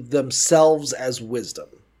to themselves as wisdom,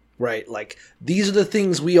 right? Like, these are the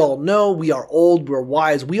things we all know. We are old. We're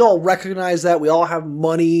wise. We all recognize that. We all have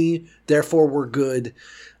money. Therefore, we're good.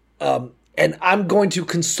 And I'm going to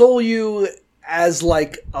console you as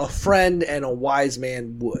like a friend and a wise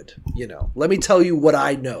man would, you know. Let me tell you what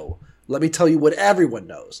I know. Let me tell you what everyone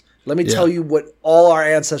knows. Let me tell you what all our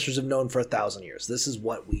ancestors have known for 1,000 years. This is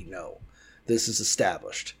what we know. This is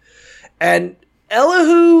established. And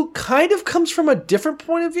Elihu kind of comes from a different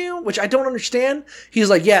point of view, which I don't understand. He's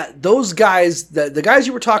like, yeah, those guys, the guys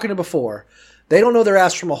you were talking to before, they don't know their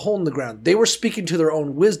ass from a hole in the ground. They were speaking to their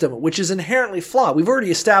own wisdom, which is inherently flawed. We've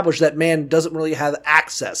already established that man doesn't really have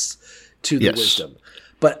access to the wisdom.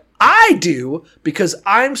 But I do, because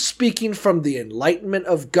I'm speaking from the enlightenment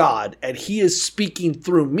of God, and he is speaking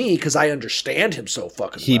through me because I understand him so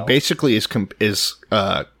fucking well. He basically is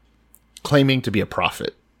claiming to be a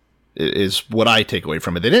prophet, is what I take away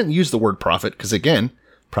from it. They didn't use the word prophet because, again,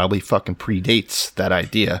 probably fucking predates that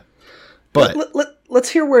idea. But let's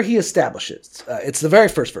hear where he establishes. It's the very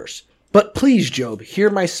first verse. But please, Job,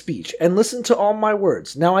 hear my speech and listen to all my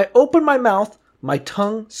words. Now I open my mouth. My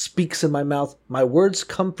tongue speaks in my mouth. My words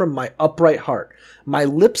come from my upright heart. My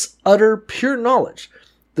lips utter pure knowledge.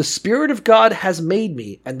 The Spirit of God has made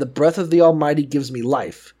me, and the breath of the Almighty gives me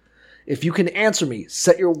life. If you can answer me,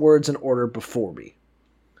 set your words in order before me.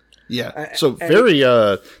 Yeah. So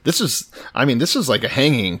this is like a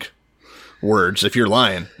hanging words if you're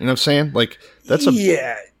lying. You know what I'm saying? Like, that's a.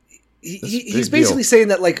 Yeah. He's basically saying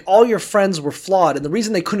that, like, all your friends were flawed, and the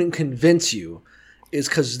reason they couldn't convince you is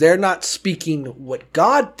because they're not speaking what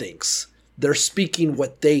God thinks. They're speaking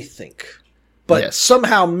what they think. But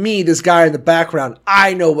somehow me, this guy in the background,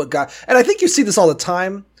 I know what God... And I think you see this all the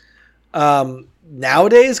time.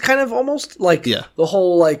 Nowadays, kind of almost. Like, the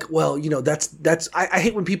whole, like, well, you know, that's... I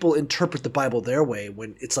hate when people interpret the Bible their way,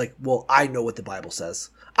 when it's like, well, I know what the Bible says.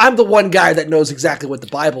 I'm the one guy that knows exactly what the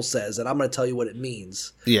Bible says, and I'm going to tell you what it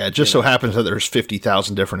means. Yeah, it just so happens that there's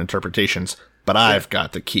 50,000 different interpretations, but I've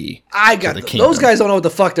got the key. I got those guys don't know what the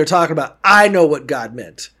fuck they're talking about. I know what God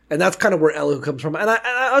meant. And that's kind of where Elihu comes from. And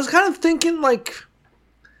I was kind of thinking, like,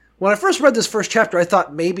 when I first read this first chapter, I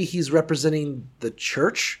thought maybe he's representing the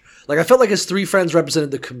church. Like, I felt like his three friends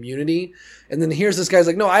represented the community. And then here's this guy's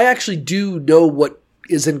like, no, I actually do know what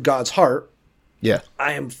is in God's heart. Yeah.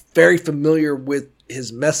 I am very familiar with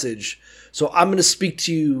his message. So I'm going to speak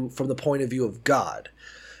to you from the point of view of God.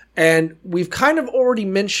 And we've kind of already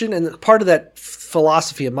mentioned, and part of that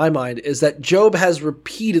philosophy in my mind is that Job has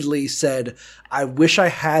repeatedly said, I wish I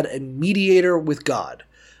had a mediator with God.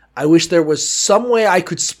 I wish there was some way I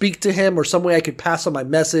could speak to him or some way I could pass on my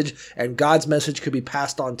message and God's message could be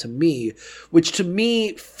passed on to me, which to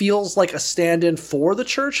me feels like a stand-in for the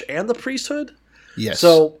church and the priesthood. Yes.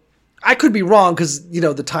 So I could be wrong because, the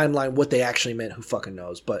timeline, what they actually meant, who fucking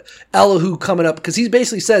knows. But Elihu coming up, because he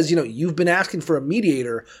basically says, you've been asking for a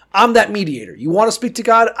mediator. I'm that mediator. You want to speak to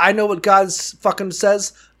God? I know what God fucking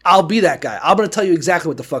says. I'll be that guy. I'm going to tell you exactly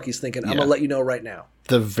what the fuck he's thinking. I'm going to let you know right now.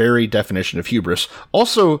 The very definition of hubris.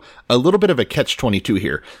 Also, a little bit of a catch-22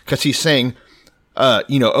 here, because he's saying,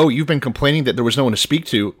 you've been complaining that there was no one to speak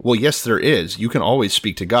to. Well, yes, there is. You can always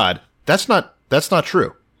speak to God. That's not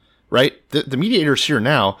true, right? The mediator's here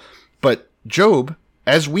now, but Job,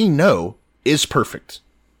 as we know, is perfect,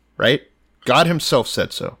 right? God himself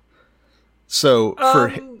said so. So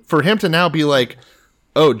for him to now be like,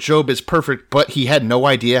 oh, Job is perfect, but he had no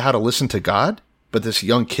idea how to listen to God, but this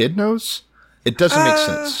young kid knows? It doesn't make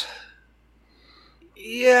sense.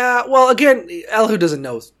 Yeah, well, again, Elihu doesn't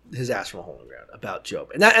know his ass from a hole in the ground about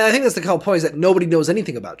Job. And I think that's the whole point, is that nobody knows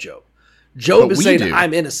anything about Job. Job is saying,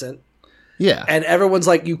 I'm innocent. Yeah. And everyone's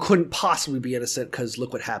like, you couldn't possibly be innocent because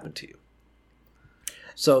look what happened to you.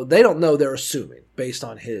 So they don't know, they're assuming, based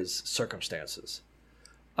on his circumstances.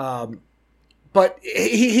 But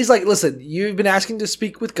he's like, listen, you've been asking to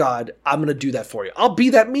speak with God. I'm going to do that for you. I'll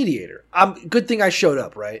be that mediator. Good thing I showed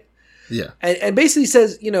up, right? Yeah. And basically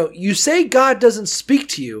says, you say God doesn't speak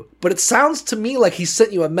to you, but it sounds to me like he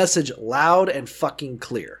sent you a message loud and fucking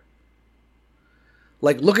clear.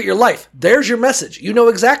 Like, look at your life. There's your message. You know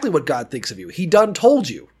exactly what God thinks of you. He done told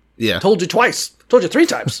you. Yeah. Told you twice. Told you 3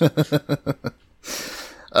 times.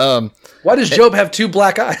 Why does Job have 2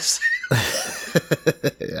 black eyes?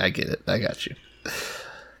 I get it. I got you.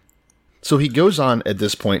 So he goes on at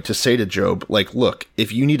this point to say to Job, like, look,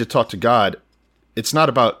 if you need to talk to God, it's not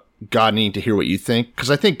about God needing to hear what you think,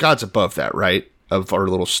 because I think God's above that, right? Of our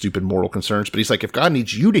little stupid moral concerns. But he's like, if God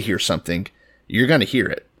needs you to hear something, you're going to hear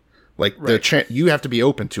it. Like, right. You have to be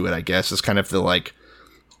open to it, I guess, is kind of the, like,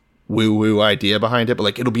 woo-woo idea behind it. But,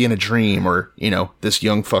 like, it'll be in a dream or, this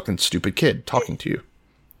young fucking stupid kid talking to you.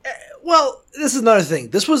 Well, this is another thing.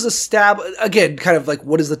 This was established, again, kind of like,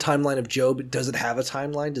 what is the timeline of Job? Does it have a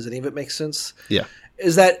timeline? Does any of it make sense? Yeah.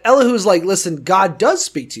 Is that Elihu's like, listen, God does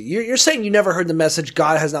speak to you. You're saying you never heard the message.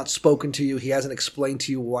 God has not spoken to you. He hasn't explained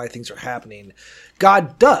to you why things are happening.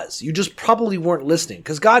 God does. You just probably weren't listening,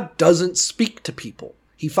 because God doesn't speak to people.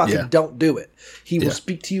 He fucking don't do it. He will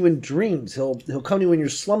speak to you in dreams. He'll come to you when you're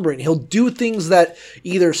slumbering. He'll do things that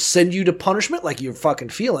either send you to punishment, like you're fucking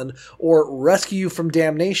feeling, or rescue you from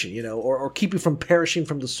damnation, or keep you from perishing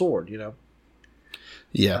from the sword,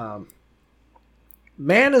 Yeah.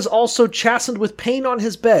 Man is also chastened with pain on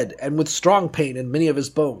his bed, and with strong pain in many of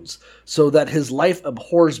his bones, so that his life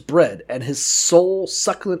abhors bread, and his soul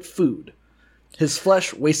succulent food. His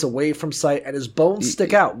flesh wastes away from sight, and his bones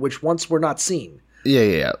stick out, which once were not seen.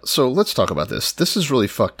 Yeah. So let's talk about this. This is really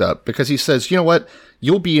fucked up, because he says, you know what?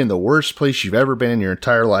 You'll be in the worst place you've ever been in your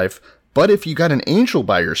entire life, but if you got an angel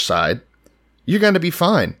by your side, you're going to be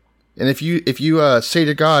fine. And if you say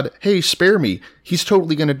to God, hey, spare me, he's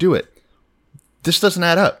totally going to do it. This doesn't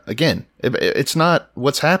add up. Again, it's not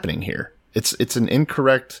what's happening here. It's an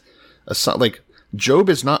incorrect, like, Job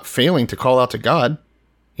is not failing to call out to God,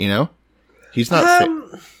 He's not.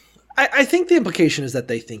 I think the implication is that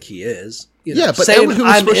they think he is. But saying Elihu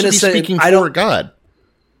is supposed to be speaking for God.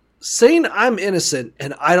 Saying I'm innocent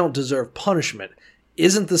and I don't deserve punishment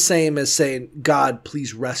isn't the same as saying, God,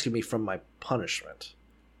 please rescue me from my punishment.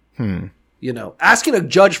 Asking a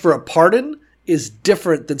judge for a pardon is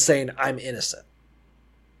different than saying I'm innocent.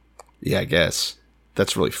 Yeah, I guess.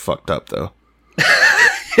 That's really fucked up, though.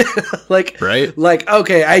 Right? Like,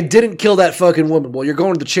 okay, I didn't kill that fucking woman. Well, you're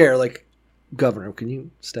going to the chair, like, Governor, can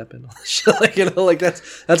you step in?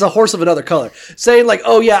 That's a horse of another color. Saying like,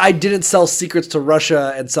 oh yeah, I didn't sell secrets to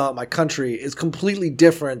Russia and sell out my country is completely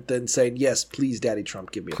different than saying, yes, please, Daddy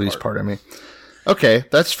Trump, give me a pardon. Please pardon me. Okay,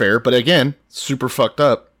 that's fair, but again, super fucked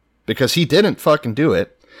up, because he didn't fucking do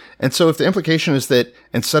it. And so if the implication is that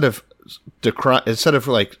instead of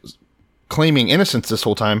like claiming innocence this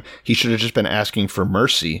whole time, he should have just been asking for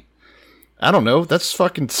mercy. I don't know. That's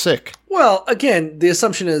fucking sick. Well, again, the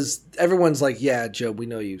assumption is everyone's like, yeah, Job, we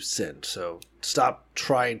know you sinned, so stop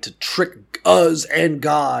trying to trick us and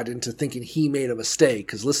God into thinking he made a mistake,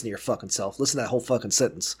 because listen to your fucking self. Listen to that whole fucking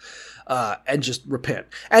sentence. And just repent.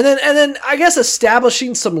 And then I guess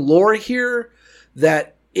establishing some lore here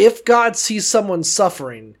that if God sees someone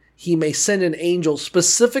suffering, he may send an angel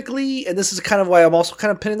specifically, and this is kind of why I'm also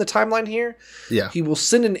kind of pinning the timeline here. Yeah. He will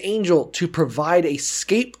send an angel to provide a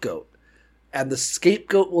scapegoat, and the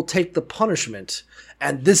scapegoat will take the punishment.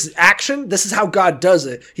 And this is how God does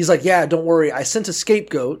it. He's like, yeah, don't worry, I sent a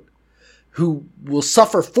scapegoat who will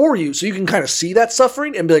suffer for you, so you can kind of see that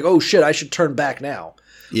suffering and be like, oh shit, I should turn back now.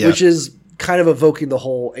 Yeah. Which is kind of evoking the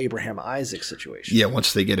whole Abraham Isaac situation. Yeah,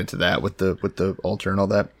 once they get into that with the altar and all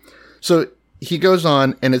that. So he goes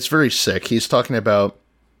on, and it's very sick. He's talking about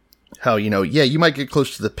how, you might get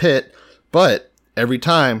close to the pit, but every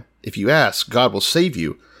time, if you ask, God will save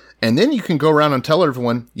you. And then you can go around and tell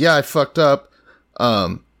everyone, yeah, I fucked up,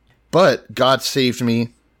 but God saved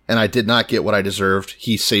me, and I did not get what I deserved.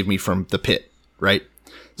 He saved me from the pit, right?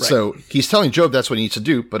 So he's telling Job that's what he needs to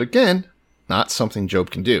do, but again, not something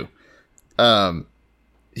Job can do.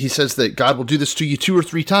 He says that God will do this to you 2 or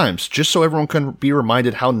 3 times, just so everyone can be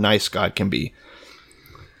reminded how nice God can be.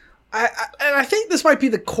 I think this might be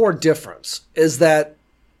the core difference, is that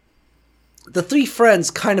the 3 friends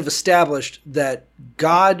kind of established that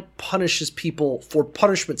God punishes people for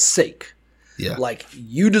punishment's sake. Yeah. Like,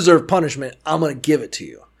 you deserve punishment, I'm going to give it to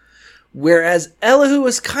you. Whereas Elihu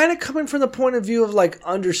is kind of coming from the point of view of, like,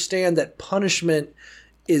 understand that punishment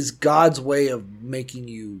is God's way of making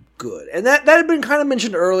you good. And that had been kind of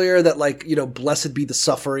mentioned earlier, that, like, blessed be the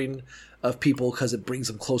suffering of people because it brings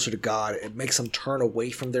them closer to God. It makes them turn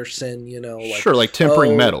away from their sin, Like, sure, like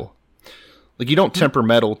tempering metal. Like, you don't temper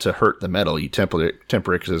metal to hurt the metal. You temper it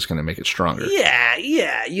because it's going to make it stronger. Yeah.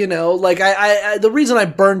 Like, I the reason I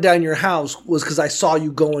burned down your house was because I saw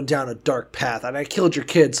you going down a dark path, and I killed your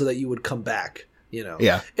kid so that you would come back,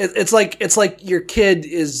 Yeah. It's like your kid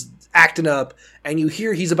is acting up, and you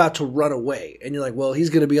hear he's about to run away, and you're like, well, he's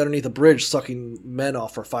going to be underneath a bridge sucking men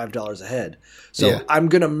off for $5 a head. So I'm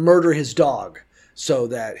going to murder his dog so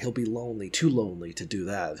that he'll be lonely, too lonely to do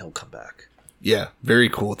that, and he'll come back. Yeah, very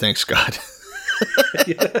cool. Thanks, God.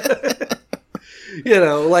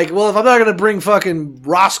 Like, well, if I'm not going to bring fucking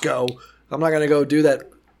Roscoe, I'm not going to go do that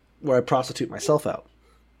where I prostitute myself out.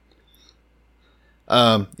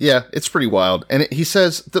 Yeah, it's pretty wild. And he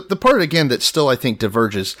says the part again that still I think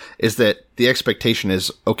diverges is that the expectation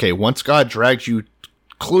is, okay, once God drags you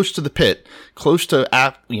close to the pit, close to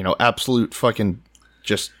absolute fucking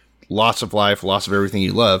just loss of life, loss of everything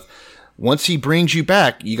you love. Once he brings you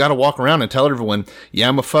back, you got to walk around and tell everyone, yeah,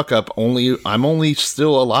 I'm a fuck up. I'm only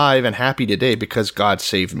still alive and happy today because God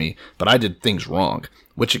saved me, but I did things wrong,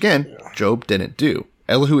 which again, Job didn't do.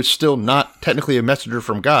 Elihu is still not technically a messenger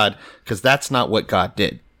from God because that's not what God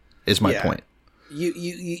did, is my point.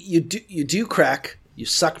 You do crack, you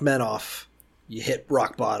suck men off, you hit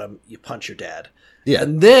rock bottom, you punch your dad. Yeah.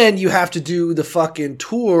 And then you have to do the fucking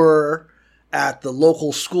tour at the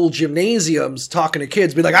local school gymnasiums talking to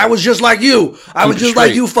kids, be like, I was just like you. I was just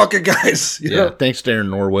like you fucking guys. You know? Thanks, Darren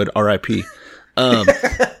Norwood, R.I.P.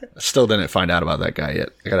 Still didn't find out about that guy yet.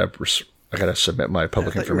 I gotta submit my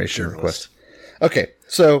public information request. Okay,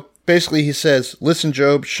 so basically he says, listen,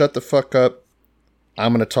 Job, shut the fuck up.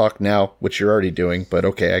 I'm going to talk now, which you're already doing, but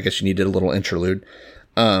okay, I guess you needed a little interlude.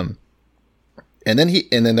 And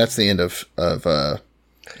then that's the end of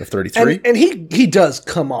 33. And he does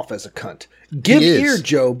come off as a cunt. Give ear,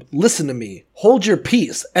 Job, listen to me. Hold your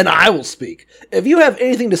peace, and I will speak. If you have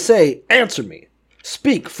anything to say, answer me.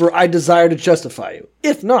 Speak, for I desire to justify you.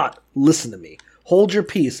 If not, listen to me. Hold your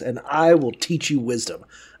peace, and I will teach you wisdom.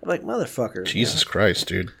 I'm like, motherfucker. Jesus Christ,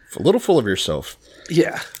 dude. A little full of yourself.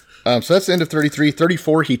 Yeah. So that's the end of 33.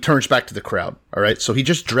 34, he turns back to the crowd. All right, so he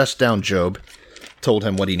just dressed down Job, told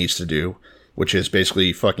him what he needs to do, which is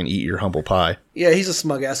basically fucking eat your humble pie. Yeah, he's a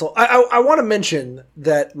smug asshole. I want to mention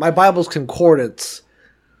that my Bible's concordance,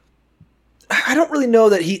 I don't really know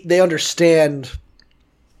that they understand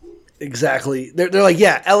exactly. They're like,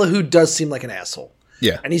 yeah, Elihu does seem like an asshole.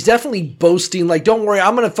 Yeah. And he's definitely boasting, like, don't worry,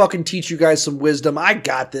 I'm going to fucking teach you guys some wisdom. I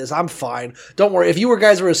got this. I'm fine. Don't worry. If you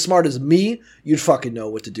guys were as smart as me, you'd fucking know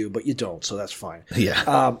what to do, but you don't, so that's fine.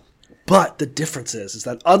 Yeah. But the difference is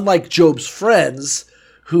that unlike Job's friends,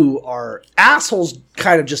 who are assholes,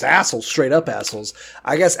 kind of just assholes, straight up assholes,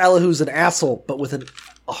 I guess Elihu's an asshole, but with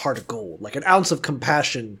a heart of gold, like an ounce of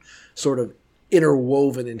compassion sort of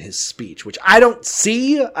interwoven in his speech, which I don't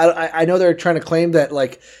see. I know they're trying to claim that,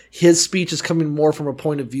 like, his speech is coming more from a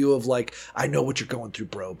point of view of, like, I know what you're going through,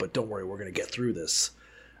 bro, but don't worry, we're going to get through this.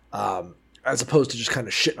 As opposed to just kind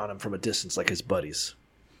of shitting on him from a distance like his buddies.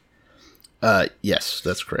 Yes,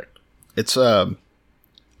 that's correct. It's, I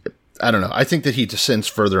don't know. I think that he descends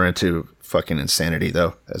further into fucking insanity,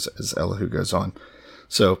 though, as Elihu goes on.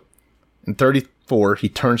 So, in 34, he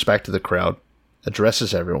turns back to the crowd,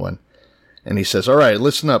 addresses everyone, and he says, all right,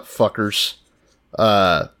 listen up, fuckers.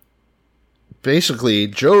 basically,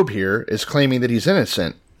 Job here is claiming that he's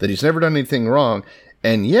innocent, that he's never done anything wrong,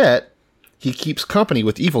 and yet he keeps company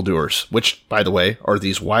with evildoers, which, by the way, are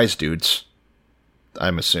these wise dudes,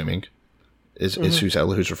 I'm assuming, is who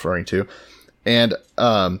Elihu's referring to. And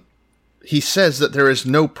he says that there is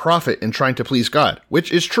no profit in trying to please God,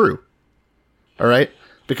 which is true. All right?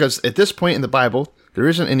 Because at this point in the Bible, there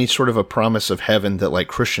isn't any sort of a promise of heaven that like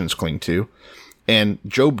Christians cling to. And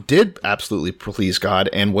Job did absolutely please God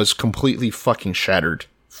and was completely fucking shattered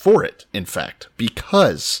for it, in fact,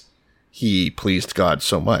 because he pleased God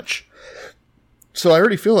so much. So I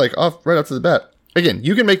already feel like, right off to the bat, again,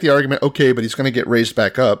 you can make the argument, okay, but he's going to get raised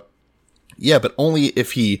back up. Yeah, but only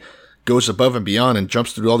if he goes above and beyond and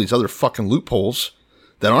jumps through all these other fucking loopholes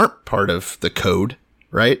that aren't part of the code,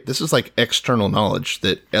 right? This is like external knowledge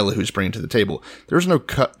that Elihu's bringing to the table. There was no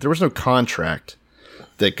contract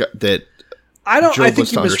that Job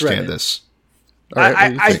was to understand this.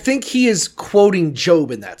 Right, I think he is quoting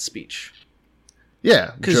Job in that speech.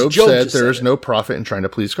 Yeah, Job said there is no profit in trying to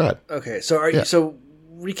please God. Okay, so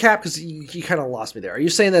recap, because you kind of lost me there. Are you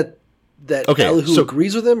saying that Elihu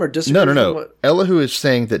agrees with him or disagrees? No. Elihu is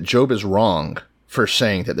saying that Job is wrong for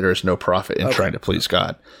saying that there is no profit in trying to please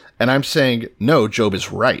God. And I'm saying, no, Job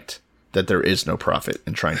is right that there is no profit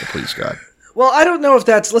in trying to please God. Well, I don't know if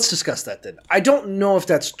let's discuss that then. I don't know if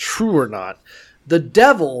that's true or not. The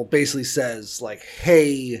devil basically says, like,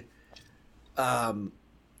 hey,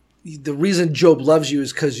 the reason Job loves you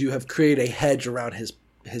is because you have created a hedge around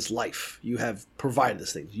his life. You have provided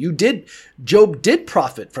this thing. Job did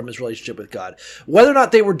profit from his relationship with God. Whether or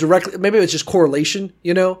not they were directly, maybe it was just correlation,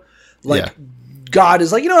 God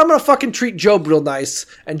is like, I'm going to fucking treat Job real nice.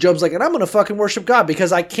 And Job's like, and I'm going to fucking worship God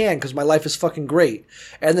because I can, because my life is fucking great.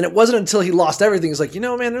 And then it wasn't until he lost everything. He's like,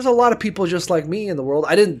 man, there's a lot of people just like me in the world.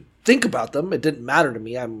 I didn't think about them. It didn't matter to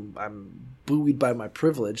me. I'm buoyed by my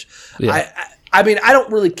privilege. Yeah. I mean, I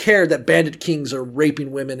don't really care that bandit kings are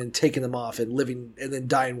raping women and taking them off and living and then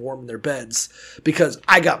dying warm in their beds because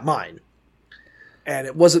I got mine. And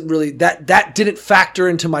it wasn't really that didn't factor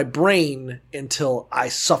into my brain until I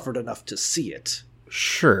suffered enough to see it.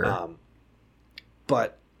 Sure.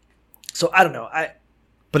 But so I don't know.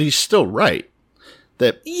 But he's still right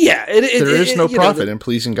that there is no profit in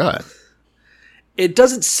pleasing God. It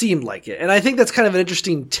doesn't seem like it. And I think that's kind of an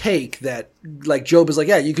interesting take that like Job is like,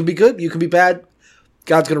 yeah, you can be good, you can be bad.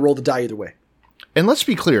 God's going to roll the die either way. And let's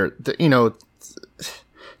be clear that,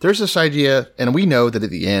 there's this idea, and we know that at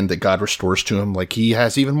the end that God restores to him, like he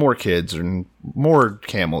has even more kids and more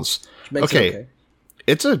camels. Okay.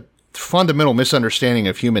 It's a fundamental misunderstanding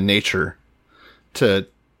of human nature to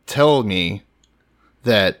tell me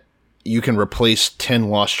that you can replace 10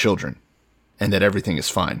 lost children and that everything is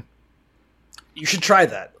fine. You should try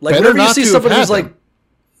that. Like whenever you see somebody who's like,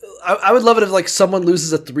 I would love it if like someone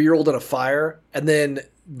loses a 3-year-old in a fire and then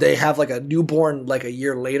they have like a newborn like a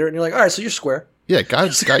year later and you're like, all right, so you're square. Yeah,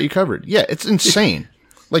 God's got you covered. Yeah, it's insane.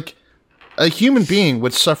 Like a human being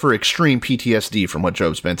would suffer extreme PTSD from what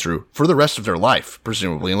Job's been through for the rest of their life,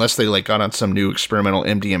 presumably, unless they like got on some new experimental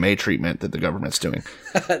MDMA treatment that the government's doing.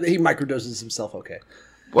 He microdoses himself. Okay.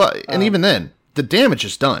 Well, and even then, the damage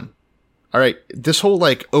is done. All right, this whole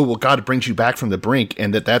like, oh, well, God brings you back from the brink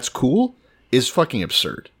and that's cool is fucking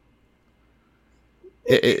absurd.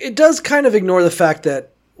 It does kind of ignore the fact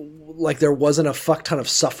that like there wasn't a fuck ton of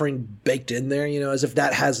suffering baked in there, as if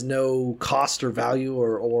that has no cost or value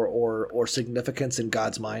or significance in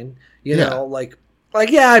God's mind. Like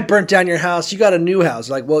I burnt down your house. You got a new house.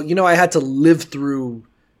 Like, well, I had to live through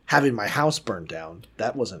having my house burned down.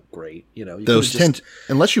 That wasn't great. Those 10,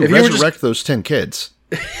 unless you resurrect those 10 kids.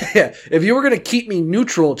 Yeah, if you were going to keep me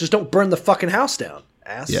neutral, just don't burn the fucking house down,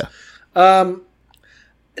 ass. Yeah.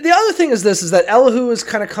 The other thing is that Elihu is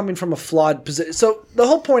kind of coming from a flawed position. So the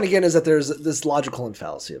whole point again is that there's this logical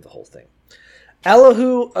infallacy of the whole thing.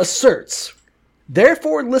 Elihu asserts,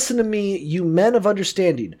 "Therefore listen to me, you men of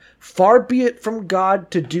understanding. Far be it from God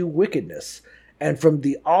to do wickedness, and from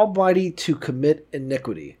the Almighty to commit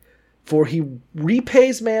iniquity. For he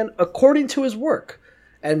repays man according to his work,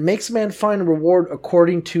 and makes man find a reward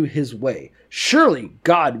according to his way. Surely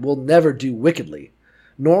God will never do wickedly,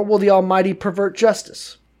 nor will the Almighty pervert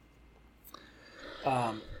justice."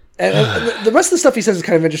 And the rest of the stuff he says is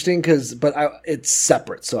kind of interesting but it's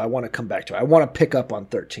separate, so I want to come back to it. I want to pick up on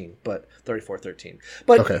 34:13.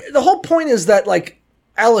 But okay. The whole point is that like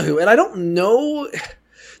Elihu, and I don't know,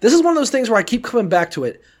 this is one of those things where I keep coming back to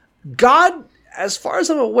it. God, as far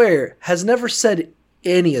as I'm aware, has never said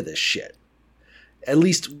any of this shit. At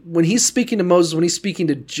least when he's speaking to Moses, when he's speaking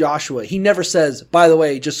to Joshua, he never says, by the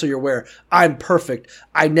way, just so you're aware, I'm perfect.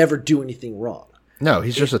 I never do anything wrong. No,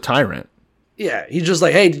 he's just a tyrant. Yeah, he's just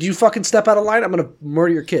like, hey, did you fucking step out of line? I'm going to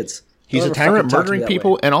murder your kids. He's Don't a ever fucking tyrant talk to me murdering that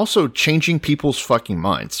people way. and also changing people's fucking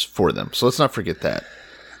minds for them. So let's not forget that.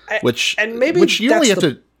 Which you only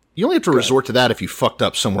have to resort to that if you fucked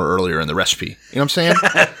up somewhere earlier in the recipe. You know what I'm saying?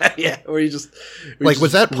 Yeah, or you just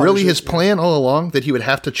was that really his plan all along, that he would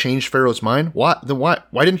have to change Pharaoh's mind? Why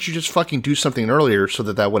didn't you just fucking do something earlier so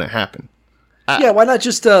that wouldn't happen? Yeah, why not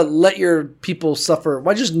just let your people suffer?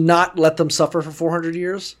 Why just not let them suffer for 400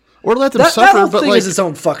 years? Or let them That suffer, whole but thing like is its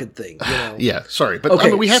own fucking thing. You know? yeah, sorry, but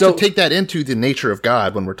Okay, we have so- to take that into the nature of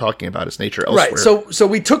God when we're talking about his nature elsewhere. Right. So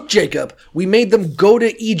we took Jacob. We made them go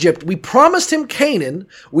to Egypt. We promised him Canaan.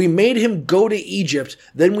 We made him go to Egypt.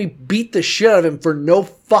 Then we beat the shit out of him for no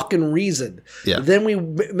fucking reason. Yeah. Then we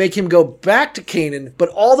make him go back to Canaan. But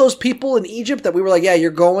all those people in Egypt that we were like, yeah,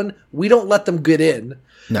 you're going. We don't let them get in.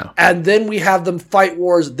 No. And then we have them fight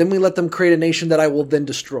wars. Then we let them create a nation that I will then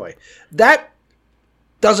destroy. That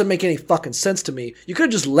doesn't make any fucking sense to me. You could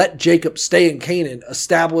have just let Jacob stay in Canaan,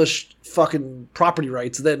 established fucking property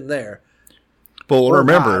rights then and there. Well, Or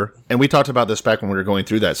remember, and we talked about this back when we were going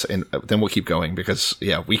through that, and then we'll keep going because,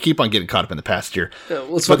 we keep on getting caught up in the past here.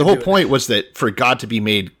 let's But the fucking whole do it. point was that for God to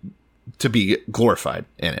be glorified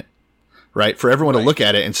in it, right? For everyone to look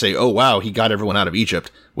at it and say, oh, wow, he got everyone out of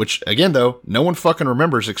Egypt, which, again, though, no one fucking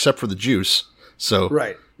remembers except for the Jews. So,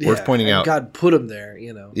 Right. worth pointing and out. God put him there,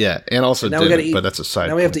 you know. Yeah, and also Now we gotta didn't, eat. but that's a side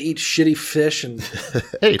Now we have point. to eat shitty fish and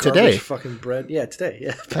Hey, garbage today, fucking bread. Yeah, today.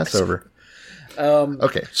 Yeah, Passover.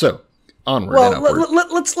 Okay, so, onward and Well, upward.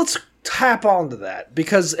 let's tap onto that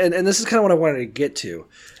because, and this is kind of what I wanted to get to.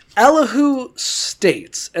 Elihu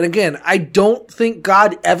states, and again, I don't think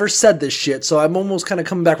God ever said this shit, so I'm almost kind of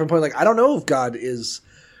coming back from a point like I don't know if God is.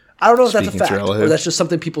 I don't know if that's a Speaking through fact Elihu. or that's just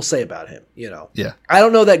something people say about him. You know. Yeah. I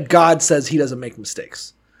don't know that God says he doesn't make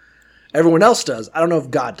mistakes. Everyone else does. I don't know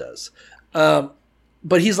if God does.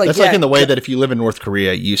 But he's like, That's yeah, like in the way that if you live in North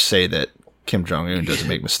Korea, you say that Kim Jong-un doesn't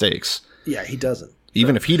make mistakes. yeah, he doesn't.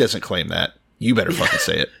 Even if he doesn't claim that, you better fucking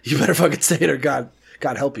say it. You better fucking say it or God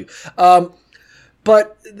help you.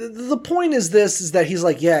 But the point is this, is that he's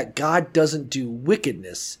like, yeah, God doesn't do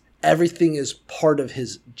wickedness. Everything is part of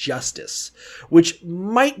his justice, which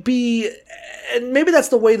might be, and maybe that's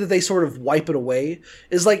the way that they sort of wipe it away,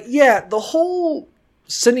 is like, yeah, the whole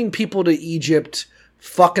sending people to Egypt,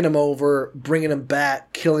 fucking them over, bringing them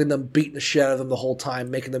back, killing them, beating the shit out of them the whole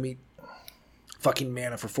time, making them eat fucking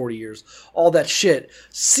manna for 40 years, all that shit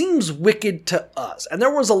seems wicked to us. And there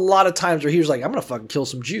was a lot of times where he was like, I'm gonna fucking kill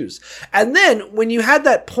some Jews. And then when you had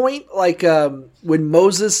that point, like when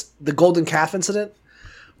Moses, the golden calf incident,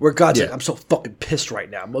 where God's like, I'm so fucking pissed right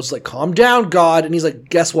now. Moses is like, calm down, God. And he's like,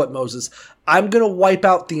 guess what, Moses? I'm going to wipe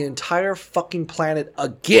out the entire fucking planet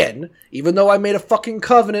again, even though I made a fucking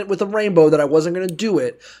covenant with a rainbow that I wasn't going to do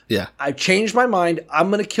it. Yeah. I changed my mind. I'm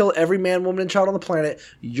going to kill every man, woman, and child on the planet.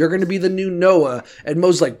 You're going to be the new Noah. And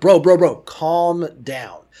Moses is like, bro, calm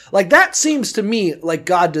down. Like, that seems to me like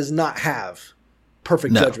God does not have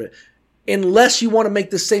perfect judgment. Unless you want to make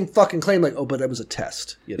the same fucking claim like, oh, but that was a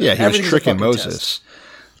test. You know? Yeah, he was Everything's a tricking fucking Moses. test.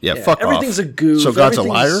 Yeah, fuck off. Everything's a goof. So God's a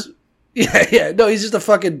liar? Yeah. No, he's just a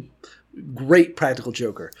fucking great practical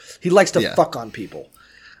joker. He likes to fuck on people.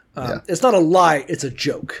 It's not a lie, it's a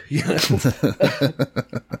joke. You know?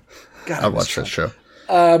 God, I watched that show.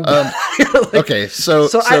 like, Okay, so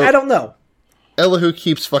I don't know. Elihu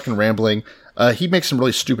keeps fucking rambling. He makes some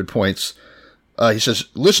really stupid points. He says,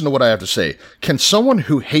 listen to what I have to say. Can someone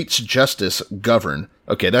who hates justice govern?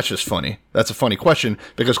 Okay, that's just funny. That's a funny question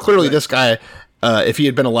because clearly this guy, if he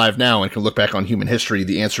had been alive now and can look back on human history,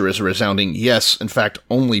 the answer is a resounding yes. In fact,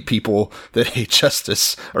 only people that hate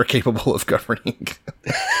justice are capable of governing.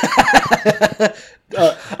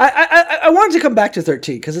 I wanted to come back to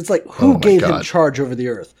 13 because it's like, who gave him charge over the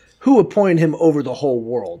earth? Who appointed him over the whole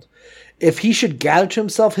world? If he should gather to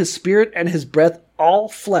himself his spirit and his breath, all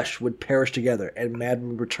flesh would perish together, and man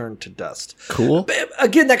would return to dust. Cool. But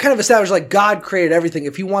again, that kind of established like God created everything.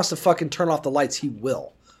 If he wants to fucking turn off the lights, he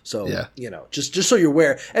will. So you know, just so you're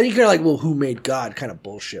aware. And you can like, well, who made God? Kind of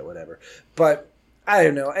bullshit, whatever. But I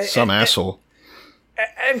don't know. Some asshole.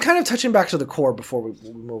 And kind of touching back to the core before we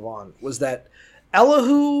move on was that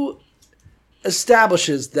Elihu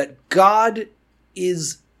establishes that God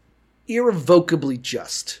is irrevocably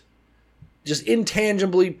just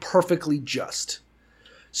intangibly, perfectly just.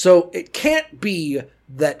 So it can't be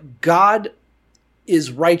that God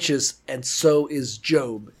is righteous and so is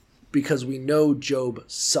Job, because we know Job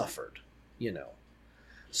suffered, you know.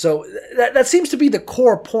 So that seems to be the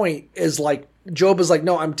core point, is like Job is like,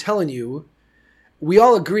 no, I'm telling you, we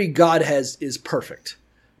all agree God is perfect.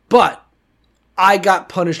 But I got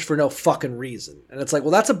punished for no fucking reason. And it's like,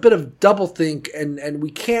 well, that's a bit of doublethink, and we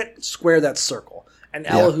can't square that circle. And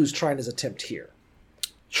Elihu's trying his attempt here.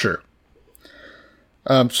 Sure.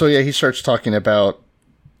 So yeah, he starts talking about,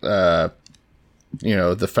 the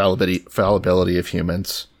fallibility of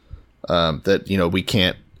humans, that, we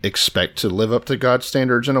can't expect to live up to God's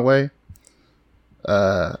standards in a way.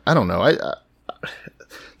 I don't know.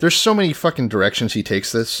 There's so many fucking directions he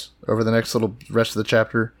takes this over the next little rest of the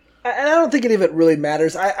chapter. And I don't think any of it really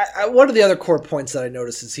matters. One of the other core points that I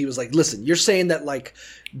noticed is he was like, listen, you're saying that, like,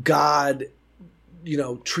 God,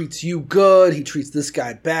 treats you good, he treats this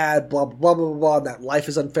guy bad, blah, blah, blah, blah, blah, and that life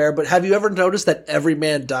is unfair. But have you ever noticed that every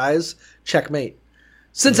man dies? Checkmate.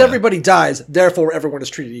 Since everybody dies, therefore everyone is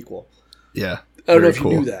treated equal. Yeah. I don't know if you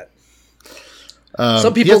knew that.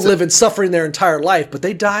 Some people live in suffering their entire life, but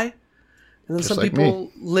they die. And then some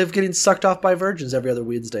people live getting sucked off by virgins every other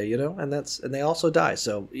Wednesday, and they also die.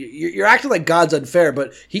 So you're acting like God's unfair,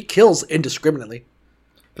 but he kills indiscriminately.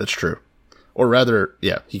 That's true. Or rather,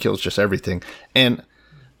 he kills just everything. And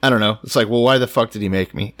I don't know. It's like, well, why the fuck did he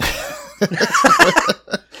make me?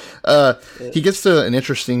 He gets to an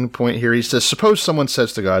interesting point here. He says, suppose someone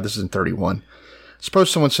says to God, this is in 31,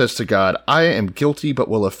 suppose someone says to God, I am guilty but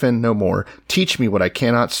will offend no more. Teach me what I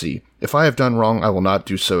cannot see. If I have done wrong, I will not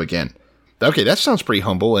do so again. Okay, that sounds pretty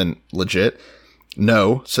humble and legit.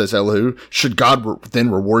 No, says Elihu. Should God then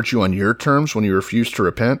reward you on your terms when you refuse to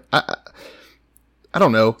repent? I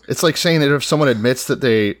don't know. It's like saying that if someone admits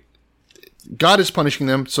that God is punishing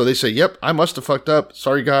them, so they say, yep, I must have fucked up.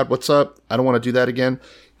 Sorry, God, what's up? I don't want to do that again.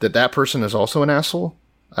 That person is also an asshole?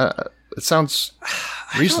 It sounds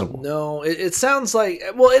reasonable. No, it sounds like,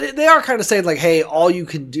 well, they are kind of saying like, hey, all you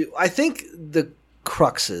can do. I think the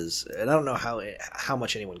crux is, and I don't know how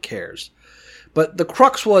much anyone cares, but the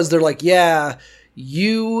crux was they're like, yeah,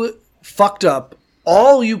 you fucked up.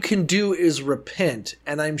 All you can do is repent,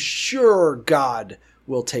 and I'm sure God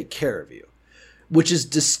will take care of you. Which is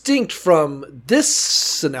distinct from this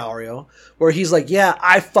scenario where he's like, yeah,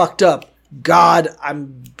 I fucked up. God,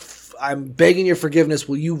 I'm begging your forgiveness.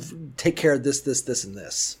 Will you take care of this, and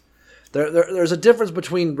this? There's a difference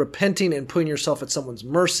between repenting and putting yourself at someone's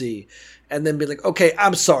mercy and then being like, okay,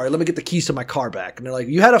 I'm sorry. Let me get the keys to my car back. And they're like,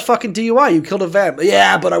 you had a fucking DUI. You killed a van.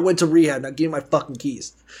 Yeah, but I went to rehab. Now give me my fucking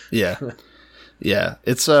keys. Yeah. Yeah.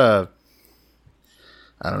 It's, I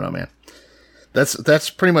don't know, man. That's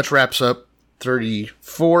pretty much wraps up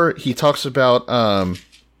 34. He talks about,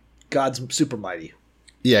 God's super mighty.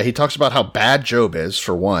 Yeah. He talks about how bad Job is,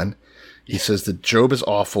 for one. He says that Job is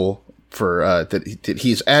awful. For that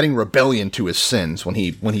he's adding rebellion to his sins when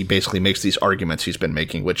he basically makes these arguments he's been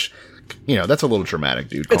making, which, that's a little dramatic,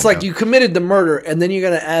 dude. It's like you committed the murder and then you're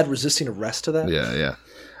going to add resisting arrest to that? Yeah.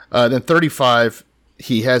 Then 35,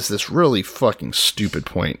 he has this really fucking stupid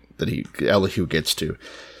point that Elihu gets to.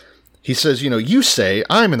 He says, you say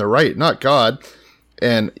I'm in the right, not God.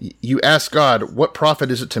 And you ask God, what profit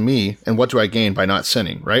is it to me, and what do I gain by not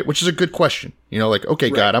sinning, right? Which is a good question. Okay,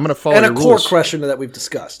 right. God, I'm going to follow your rules. And a core question that we've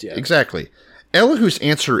discussed, yeah. Exactly. Elihu's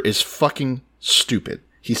answer is fucking stupid.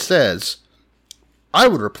 He says, I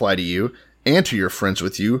would reply to you, and to your friends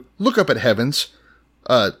with you, look up at heavens.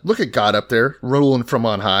 Look at God up there, ruling from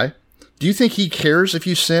on high. Do you think he cares if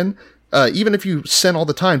you sin? Even if you sin all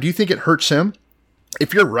the time, do you think it hurts him?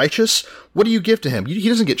 If you're righteous, what do you give to him? He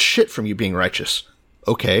doesn't get shit from you being righteous.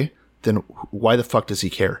 Okay, then why the fuck does he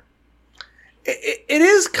care? It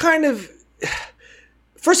is kind of...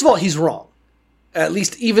 First of all, he's wrong. At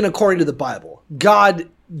least even according to the Bible. God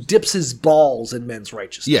dips his balls in men's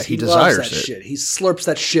righteousness. Yeah, he desires loves that it. Shit. He slurps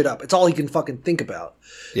that shit up. It's all he can fucking think about.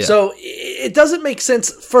 Yeah. So it doesn't make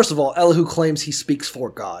sense. First of all, Elihu claims he speaks for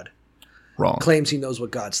God. Wrong. Claims he knows what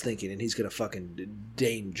God's thinking, and he's going to fucking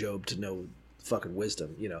deign Job to know fucking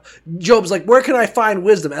wisdom. Job's like, where can I find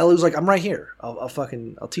wisdom? Elihu's like, I'm right here. I'll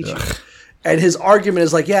teach you. And his argument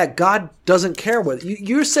is like, yeah, God doesn't care what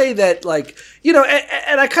you say that, like, and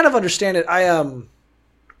I kind of understand it.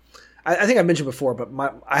 I think I mentioned before, but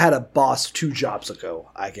I had a boss 2 jobs ago,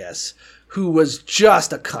 I guess, who was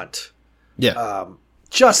just a cunt. Yeah.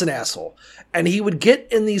 Just an asshole. And he would get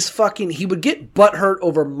butthurt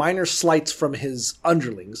over minor slights from his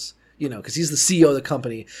underlings, because he's the CEO of the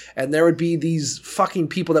company. And there would be these fucking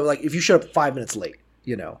people that were like, if you showed up 5 minutes late,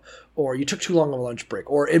 or you took too long on a lunch break,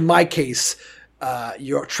 or in my case,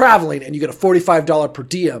 you're traveling and you get a $45 per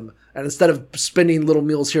diem, and instead of spending little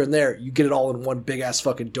meals here and there, you get it all in one big ass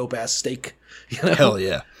fucking dope ass steak. Hell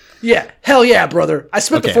yeah. Yeah, hell yeah, brother. I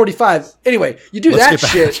spent the 45. Anyway, you do that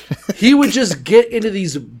shit, he would just get into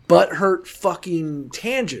these butthurt fucking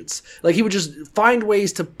tangents. Like, he would just find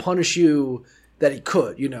ways to punish you that he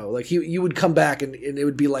could, like you would come back and it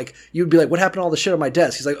would be like, you'd be like, what happened to all the shit on my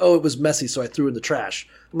desk? He's like, oh, it was messy, so I threw it in the trash.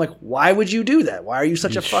 I'm like, why would you do that? Why are you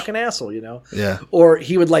such a fucking asshole, Yeah. Or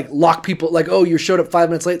he would like lock people, like, oh, you showed up 5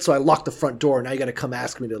 minutes late, so I locked the front door. Now you got to come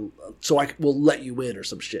ask me so I will let you in or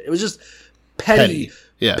some shit. It was just petty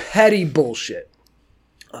bullshit.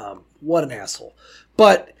 What an asshole.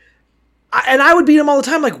 But, I would beat him all the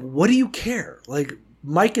time. Like, what do you care? Like,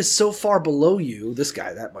 Mike is so far below you. This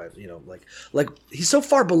guy, that might, like he's so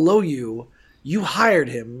far below you. You hired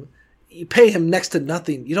him. You pay him next to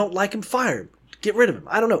nothing. You don't like him, fire him. Get rid of him.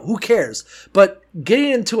 I don't know. Who cares? But getting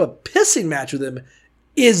into a pissing match with him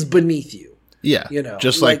is beneath you. Yeah.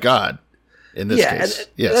 Just like God in this case. And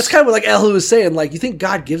yes. That's kind of what like Elihu was saying. Like, you think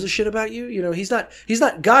God gives a shit about you? He's not,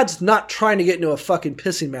 God's not trying to get into a fucking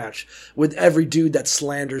pissing match with every dude that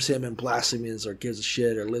slanders him and blasphemes or gives a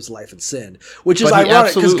shit or lives life in sin, which is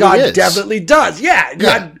ironic because God definitely does. Yeah.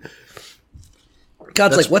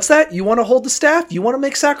 God's like, what's that? You want to hold the staff? You want to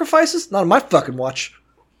make sacrifices? Not on my fucking watch.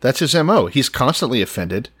 That's his MO. He's constantly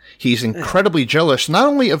offended. He's incredibly jealous, not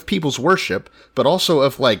only of people's worship, but also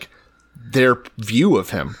of like their view of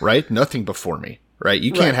him, right? Nothing before me, right?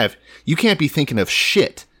 You can't be thinking of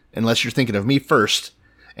shit unless you're thinking of me first.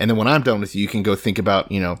 And then when I'm done with you, you can go think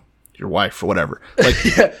about, your wife or whatever. Like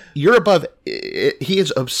you're above it. He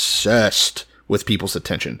is obsessed with people's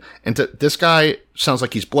attention. And this guy sounds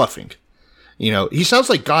like he's bluffing. He sounds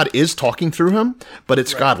like God is talking through him, but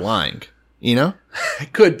it's God lying.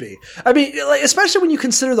 It could be. I mean, like, especially when you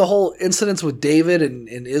consider the whole incidents with David and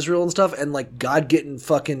Israel and stuff, and like God getting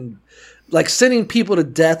fucking like sending people to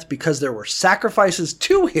death because there were sacrifices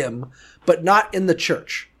to him, but not in the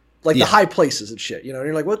church, like the high places and shit. And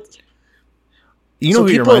you're like, what? So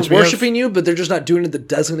people are worshiping you, but they're just not doing it in the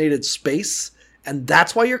designated space, and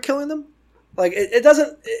that's why you're killing them. Like it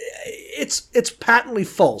doesn't. It's patently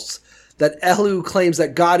false that Elihu claims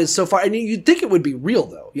that God is so far, and you'd think it would be real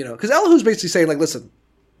though, because Elihu's basically saying like, listen,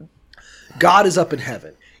 God is up in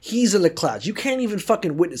heaven. He's in the clouds. You can't even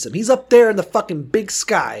fucking witness him. He's up there in the fucking big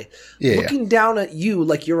sky, looking down at you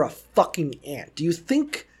like you're a fucking ant. Do you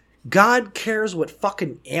think God cares what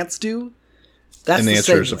fucking ants do? And the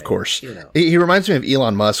answer is, of course. He reminds me of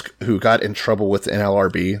Elon Musk, who got in trouble with the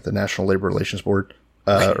NLRB, the National Labor Relations Board,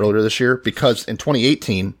 earlier this year, because in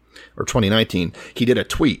 2018 or 2019, he did a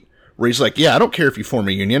tweet where he's like, yeah, I don't care if you form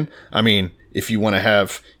a union. I mean, if you want to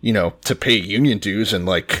have, to pay union dues and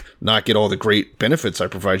like not get all the great benefits I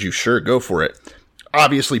provide you, sure, go for it.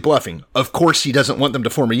 Obviously bluffing. Of course he doesn't want them to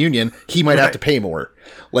form a union. He might have to pay more.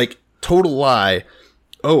 Like, total lie.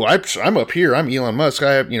 Oh, I'm up here. I'm Elon Musk.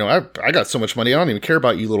 I got so much money. I don't even care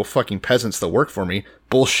about you little fucking peasants that work for me.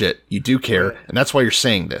 Bullshit. You do care. And that's why you're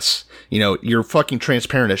saying this. You're fucking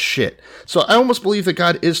transparent as shit. So I almost believe that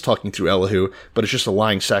God is talking through Elihu, but it's just a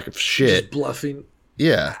lying sack of shit. Just bluffing.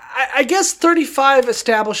 Yeah. I guess 35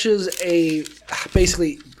 establishes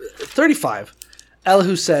basically 35.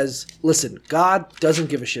 Elihu says, listen, God doesn't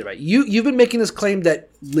give a shit about you. You've been making this claim that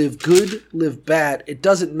live good, live bad. It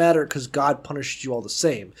doesn't matter because God punishes you all the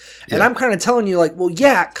same. Yeah. And I'm kind of telling you like, well,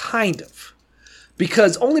 yeah, kind of.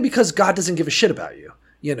 Only because God doesn't give a shit about you.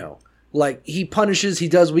 Like he punishes, he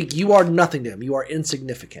does weak. You are nothing to him. You are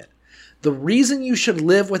insignificant. The reason you should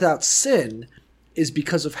live without sin is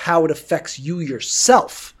because of how it affects you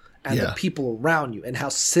yourself and the people around you and how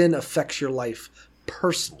sin affects your life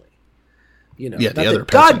personally. The other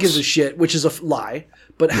God gives a shit, which is a lie,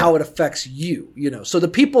 but how it affects you, So the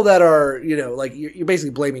people that are, like you're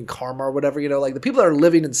basically blaming karma or whatever, like the people that are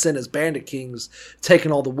living in sin as bandit kings,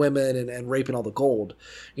 taking all the women and raping all the gold,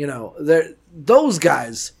 those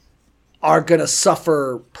guys are going to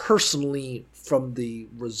suffer personally from the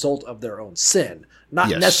result of their own sin. Not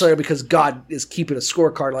necessarily because God is keeping a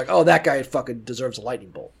scorecard like, oh, that guy fucking deserves a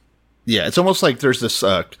lightning bolt. Yeah, it's almost like there's this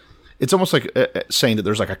it's almost like saying that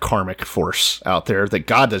there's like a karmic force out there that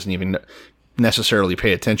God doesn't even necessarily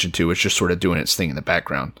pay attention to. It's just sort of doing its thing in the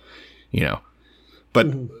background, But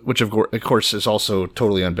which of course is also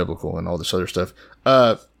totally unbiblical and all this other stuff.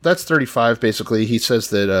 That's 35 basically. He says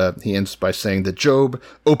that he ends by saying that Job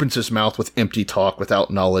opens his mouth with empty talk without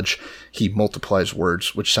knowledge. He multiplies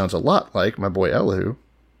words, which sounds a lot like my boy Elihu.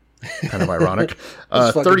 Kind of ironic.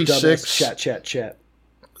 36. Chat.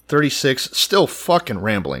 36, still fucking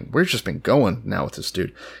rambling. We've just been going now with this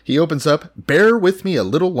dude. He opens up, bear with me a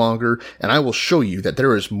little longer, and I will show you that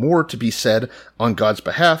there is more to be said on God's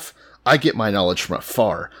behalf. I get my knowledge from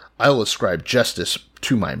afar. I will ascribe justice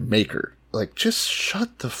to my maker. Like, just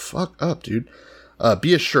shut the fuck up, dude.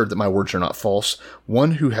 Be assured that my words are not false.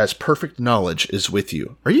 One who has perfect knowledge is with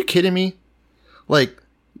you. Are you kidding me? Like,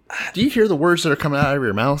 do you hear the words that are coming out of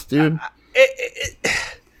your mouth, dude?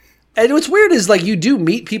 And what's weird is like you do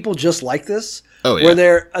meet people just like this. Oh, yeah. Where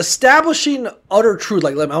they're establishing utter truth.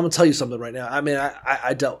 Like, I'm going to tell you something right now. I mean,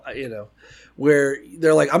 I don't, you know, where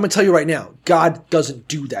they're like, I'm going to tell you right now, God doesn't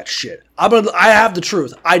do that shit. I have the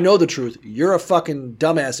truth. I know the truth. You're a fucking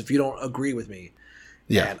dumbass if you don't agree with me.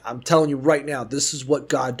 Yeah. And I'm telling you right now, this is what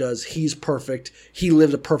God does. He's perfect. He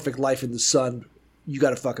lived a perfect life in the Son. You got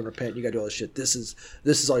to fucking repent. You got to do all this shit. This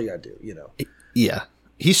is all you got to do, you know? Yeah.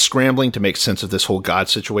 He's scrambling to make sense of this whole God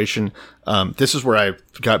situation. This is where I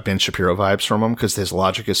got Ben Shapiro vibes from him because his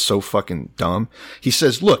logic is so fucking dumb. He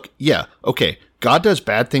says, look, yeah, okay, God does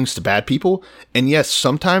bad things to bad people. And yes,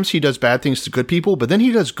 sometimes he does bad things to good people, but then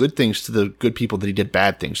he does good things to the good people that he did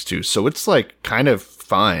bad things to. So it's like kind of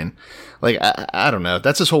fine. Like, I don't know.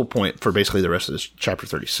 That's his whole point for basically the rest of this chapter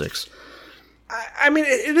 36. I mean,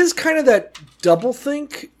 it is kind of that double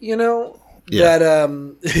think, you know? Yeah.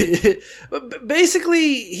 That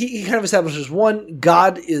basically he kind of establishes one,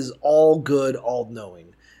 God is all good, all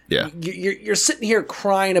knowing. Yeah. You're sitting here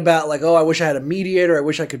crying about like, oh, I wish I had a mediator. I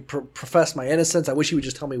wish I could profess my innocence. I wish he would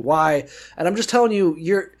just tell me why. And I'm just telling you,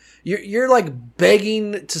 you're like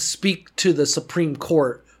begging to speak to the Supreme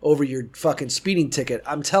Court over your fucking speeding ticket.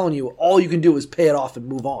 I'm telling you, all you can do is pay it off and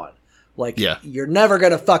move on. Like, you're never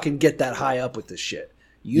gonna fucking get that high up with this shit.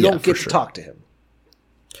 You don't get to talk to him.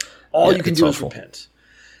 All you can do is repent.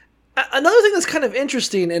 Another thing that's kind of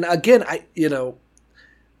interesting, and again,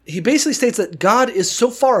 he basically states that God is so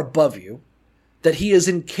far above you that he is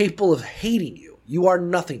incapable of hating you. You are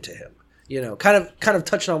nothing to him. You know, kind of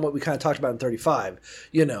touching on what we kind of talked about in 35.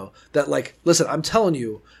 You know, that like, listen, I'm telling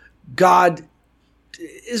you, God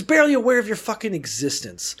is barely aware of your fucking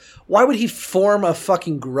existence. Why would he form a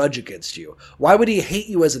fucking grudge against you? Why would he hate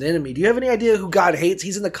you as an enemy? Do you have any idea who God hates?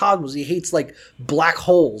 He's in the cosmos. He hates like black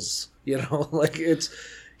holes, you know, like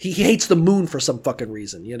he hates the moon for some fucking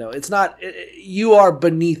reason. You know, it's not, you are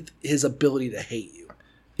beneath his ability to hate you.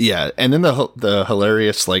 Yeah. And then the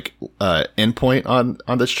hilarious like endpoint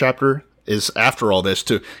on this chapter is after all this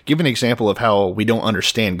to give an example of how we don't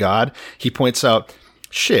understand God. He points out,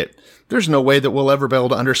 shit, there's no way that we'll ever be able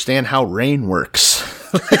to understand how rain works.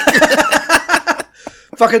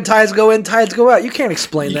 Fucking tides go in, tides go out. You can't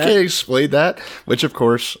explain that. You can't explain that, which of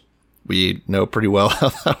course we know pretty well how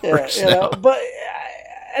that works now. Know, but,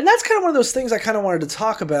 and that's kind of one of those things I kind of wanted to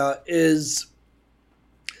talk about is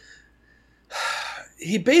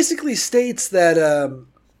he basically states that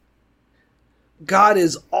God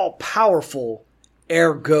is all powerful,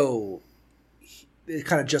 ergo, it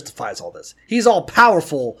kind of justifies all this. He's all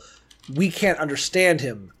powerful. We can't understand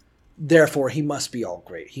him. Therefore, he must be all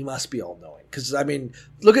great. He must be all knowing. Because I mean,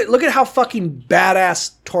 look at how fucking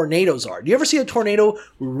badass tornadoes are. Do you ever see a tornado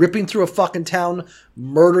ripping through a fucking town,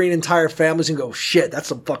 murdering entire families, and go, shit, that's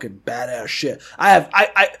some fucking badass shit.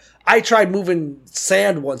 I tried moving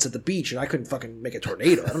sand once at the beach, and I couldn't fucking make a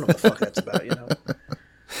tornado. I don't know what the fuck that's about, you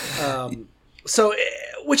know. So,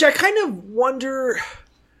 which I kind of wonder.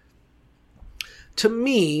 To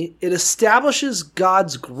me, it establishes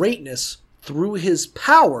God's greatness through his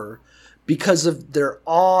power because of their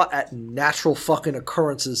awe at natural fucking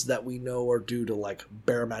occurrences that we know are due to like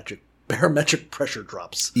barometric pressure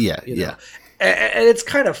drops. Yeah, you know? And it's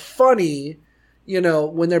kind of funny, you know,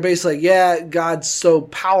 when they're basically like, yeah, God's so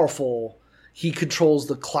powerful, he controls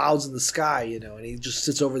the clouds in the sky, you know, and he just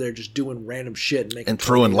sits over there just doing random shit and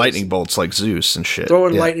throwing lightning bolts like Zeus and shit.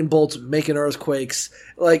 Throwing lightning bolts, making earthquakes.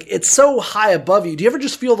 Like, it's so high above you. Do you ever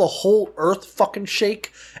just feel the whole earth fucking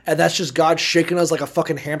shake? And that's just God shaking us like a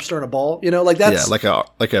fucking hamster in a ball, you know? Like that's like a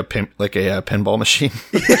pinball machine.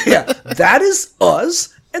 Yeah, that is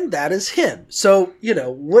us. And that is him. So, you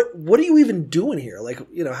know, what are you even doing here? Like,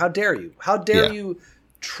 you know, how dare you? How dare you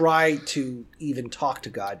try to even talk to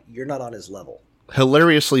God? You're not on his level.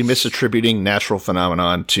 Hilariously misattributing natural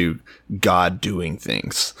phenomenon to God doing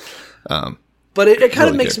things. But it kind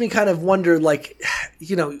of makes me kind of wonder, like,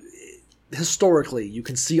 you know, historically, you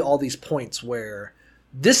can see all these points where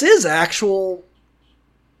this is actual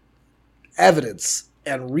evidence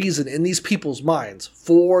and reason in these people's minds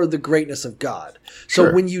for the greatness of God.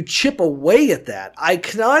 So when you chip away at that, I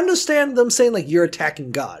can understand them saying like you're attacking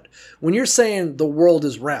God. When you're saying the world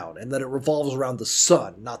is round and that it revolves around the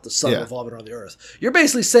sun, not the sun revolving around the earth, you're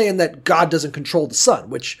basically saying that God doesn't control the sun,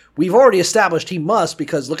 which we've already established he must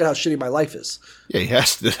because look at how shitty my life is. Yeah, he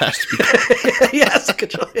has to be. He has to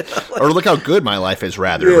control it. Or look how good my life is,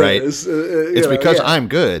 rather, right? It's because I'm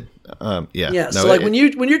good. Yeah, so like when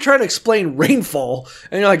you're trying to explain rainfall,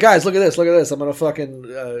 and you're like, guys, look at this. I'm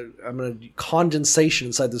gonna condensation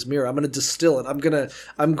inside this mirror. I'm gonna distill it. I'm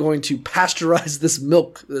going to pasteurize this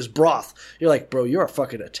milk, this broth. You're like, bro, you're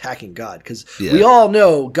fucking attacking God, because we all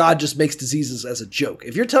know God just makes diseases as a joke.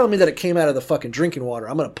 If you're telling me that it came out of the fucking drinking water,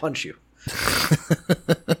 I'm gonna punch you.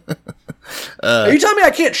 Are you telling me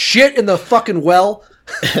I can't shit in the fucking well?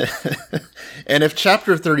 And if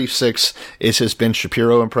chapter 36 is his Ben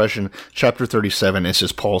Shapiro impression, chapter 37 is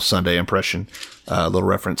his Paul Sunday impression. A little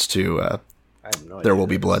reference to There Will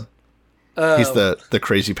Be Blood. He's the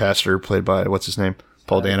crazy pastor played by, what's his name?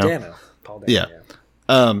 Paul Dano. Paul Dano, yeah.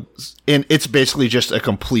 And it's basically just a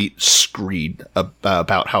complete screed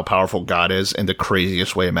about how powerful God is in the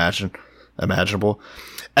craziest way imaginable.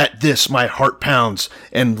 At this, my heart pounds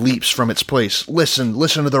and leaps from its place. Listen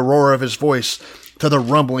to the roar of his voice, to the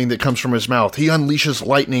rumbling that comes from his mouth. He unleashes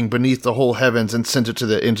lightning beneath the whole heavens and sends it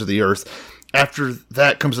into the earth. After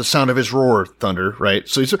that comes the sound of his roar, thunder, right?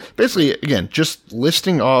 So he's basically, again, just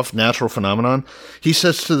listing off natural phenomenon. He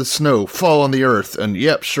says to the snow, fall on the earth. And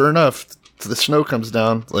yep, sure enough, the snow comes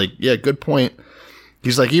down. Like, yeah, good point.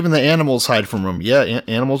 He's like, even the animals hide from him. Yeah,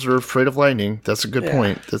 animals are afraid of lightning. That's a good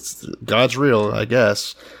point. That's God's real, I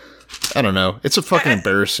guess. I don't know. It's a fucking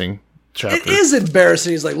embarrassing chapter. It is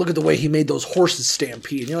embarrassing. He's like, look at the way he made those horses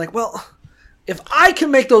stampede. And you're like, well, if I can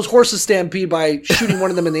make those horses stampede by shooting one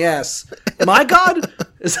of them in the ass, am I God?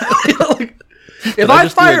 Is that like, if I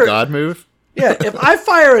fire a God move? Yeah, if I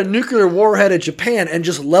fire a nuclear warhead at Japan and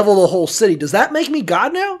just level the whole city, does that make me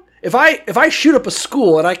God now? If I shoot up a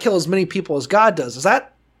school and I kill as many people as God does,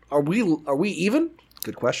 are we even?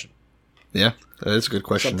 Good question. Yeah, that is a good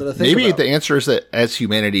question. Maybe the answer is that as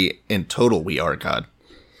humanity in total, we are God.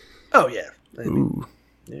 Oh yeah. Ooh.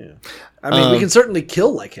 Yeah. I mean, we can certainly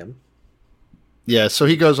kill like him. Yeah. So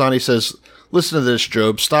he goes on. He says, "Listen to this,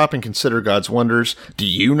 Job. Stop and consider God's wonders. Do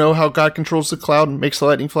you know how God controls the cloud and makes the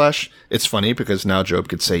lightning flash?" It's funny because now Job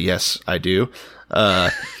could say, "Yes, I do."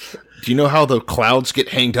 Do you know how the clouds get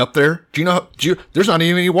hanged up there? There's not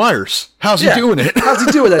even any wires. How's he doing it? How's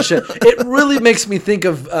he doing that shit? It really makes me think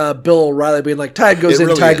of Bill O'Reilly being like, tide goes in,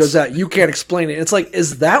 really tide goes out. You can't explain it. It's like,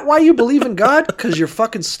 is that why you believe in God? Because you're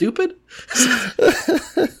fucking stupid?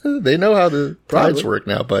 They know how the tides work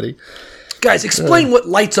now, buddy. Guys, explain what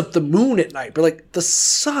lights up the moon at night. But like, the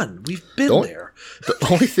sun. We've been there. The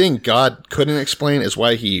only thing God couldn't explain is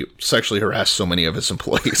why he sexually harassed so many of his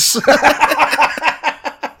employees.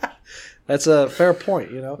 That's a fair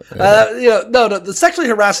point, No, the sexually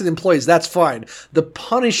harassing employees, that's fine. The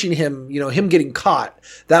punishing him, him getting caught,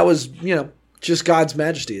 that was, just God's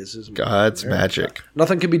majesty. Is God's magic.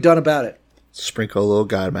 Nothing can be done about it. Sprinkle a little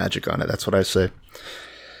God magic on it. That's what I say.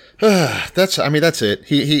 That's it.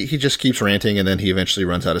 He just keeps ranting and then he eventually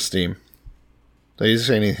runs out of steam. He doesn't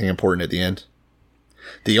say anything important at the end.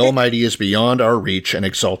 The Almighty is beyond our reach and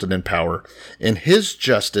exalted in power. In his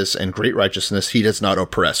justice and great righteousness, he does not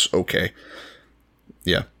oppress. Okay.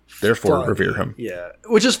 Yeah. Therefore, revere him. Yeah.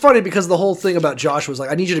 Which is funny because the whole thing about Joshua was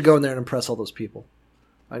like, I need you to go in there and impress all those people.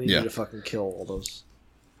 I need you to fucking kill all those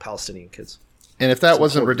Palestinian kids. And if that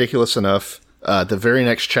wasn't ridiculous enough, the very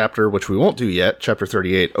next chapter, which we won't do yet, chapter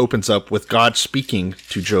 38, opens up with God speaking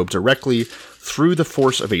to Job directly through the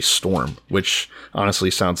force of a storm, which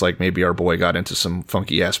honestly sounds like maybe our boy got into some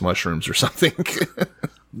funky ass mushrooms or something.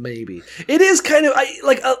 Maybe. It is kind of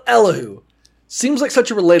like Elihu. Seems like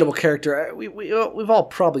such a relatable character. We've all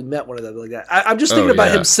probably met one of them like that. I'm just thinking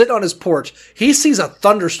about him sitting on his porch. He sees a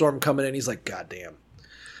thunderstorm coming in. He's like, God damn.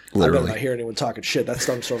 Literally. I better not hear anyone talking shit. That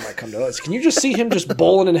thunderstorm might come to us. Can you just see him just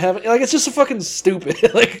bowling in heaven? Like, it's just so fucking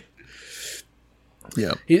stupid. Like,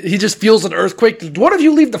 yeah. He just feels an earthquake. Did one of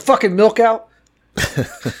you leave the fucking milk out?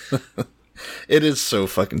 It is so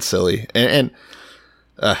fucking silly. And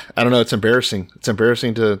I don't know. It's embarrassing. It's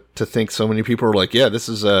embarrassing to think so many people are like, yeah, this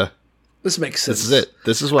makes sense. This is it.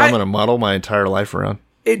 This is what I'm going to model my entire life around.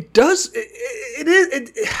 It does.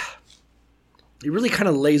 It really kind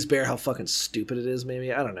of lays bare how fucking stupid it is,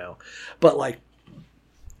 maybe. I don't know. But, like,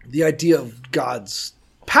 the idea of God's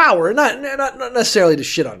power, not necessarily to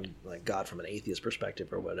shit on like God from an atheist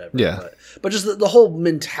perspective or whatever. Yeah. But just the whole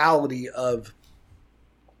mentality of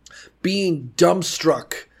being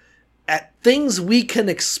dumbstruck at things we can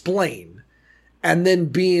explain and then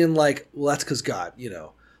being like, well, that's because God,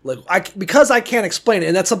 Like, because I can't explain it,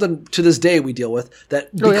 and that's something to this day we deal with,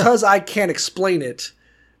 that because I can't explain it,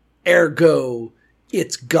 ergo,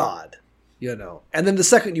 it's God, And then the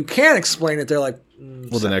second you can explain it, they're like,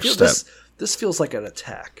 the next step. This feels like an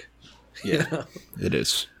attack. Yeah, it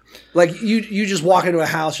is. Like, you just walk into a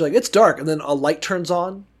house, you're like, it's dark, and then a light turns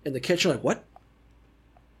on in the kitchen, like, what?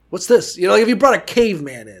 What's this? Like if you brought a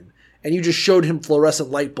caveman in, and you just showed him fluorescent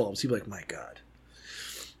light bulbs, he'd be like, my God.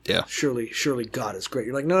 Yeah. Surely God is great.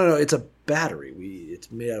 You're like, no, it's a battery.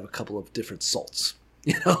 It's made out of a couple of different salts.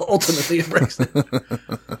 Ultimately it breaks it.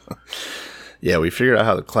 Yeah, we figured out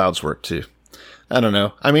how the clouds work too. I don't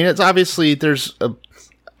know. I mean, it's obviously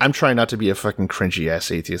I'm trying not to be a fucking cringy ass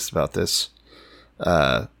atheist about this.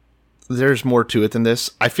 There's more to it than this.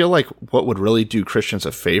 I feel like what would really do Christians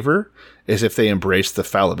a favor is if they embrace the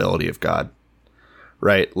fallibility of God.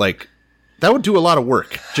 Right? Like, that would do a lot of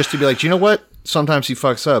work. Just to be like, you know what? Sometimes he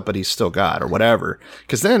fucks up, but he's still God or whatever.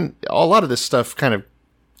 Because then a lot of this stuff kind of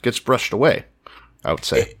gets brushed away, I would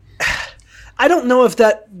say. I don't know if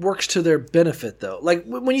that works to their benefit, though. Like,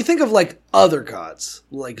 when you think of, like, other gods,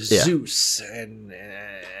 like Zeus and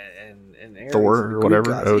Ares, Thor or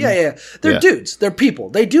whatever. Gods. Yeah. They're dudes. They're people.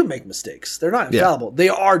 They do make mistakes. They're not infallible. They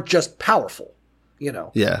are just powerful.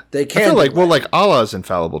 Yeah. They can. I feel like, like Allah is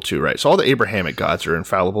infallible too, right? So all the Abrahamic gods are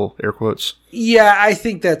infallible, air quotes. Yeah, I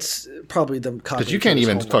think that's probably them. Because you can't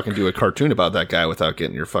even fucking do a cartoon about that guy without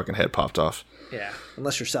getting your fucking head popped off. Yeah,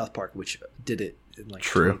 unless you're South Park, which did it in like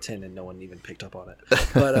 2010 and no one even picked up on it.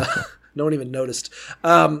 But no one even noticed.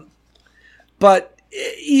 But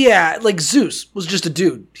yeah, like Zeus was just a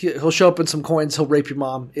dude. He'll show up in some coins. He'll rape your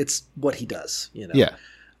mom. It's what he does. Yeah.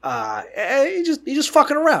 He's just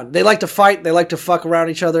fucking around. They like to fight. They like to fuck around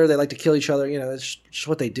each other. They like to kill each other. It's just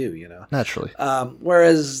what they do. Naturally.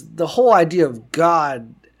 Whereas the whole idea of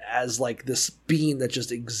God as like this being that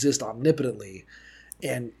just exists omnipotently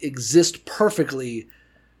and exists perfectly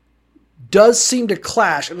does seem to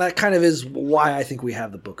clash, and that kind of is why I think we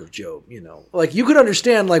have the Book of Job. Like you could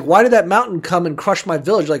understand, like, why did that mountain come and crush my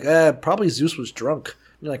village? Like, probably Zeus was drunk. And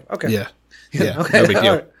you're like, okay, yeah, okay, no big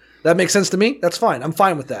deal. Right. That makes sense to me. That's fine. I'm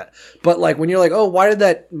fine with that. But like when you're like, oh, why did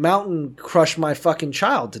that mountain crush my fucking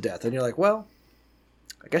child to death? And you're like, well,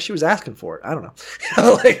 I guess she was asking for it. I don't know.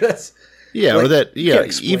 Like that's or that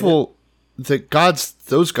evil. The gods,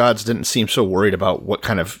 those gods didn't seem so worried about what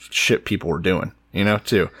kind of shit people were doing.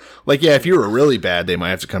 Too. Like, if you were really bad, they might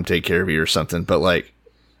have to come take care of you or something. But like,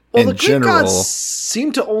 in the general, Greek gods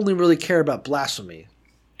seem to only really care about blasphemy.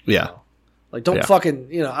 Yeah. Like, don't fucking,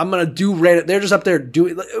 I'm going to do random. They're just up there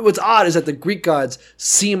doing. What's odd is that the Greek gods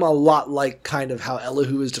seem a lot like kind of how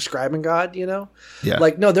Elihu is describing God, Yeah.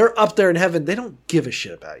 Like, no, they're up there in heaven. They don't give a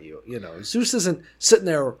shit about you, Zeus isn't sitting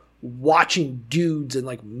there watching dudes and,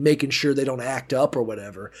 like, making sure they don't act up or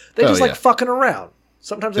whatever. They just, like, fucking around.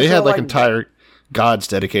 Sometimes they had, like, entire gods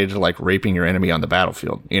dedicated to, like, raping your enemy on the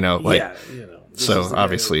battlefield, Like, so,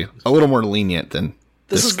 obviously, a little more lenient than.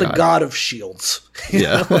 This is the god of shields.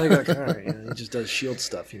 Like, all right, he just does shield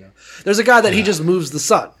stuff. There's a guy that he just moves the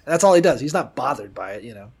sun. That's all he does. He's not bothered by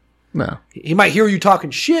it. No, he might hear you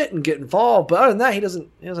talking shit and get involved, but other than that, he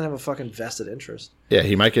doesn't have a fucking vested interest. Yeah,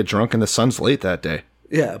 he might get drunk and the sun's late that day.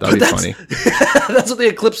 Yeah, that'd be funny. That's what the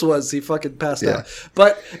eclipse was. He fucking passed out.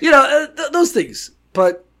 But those things.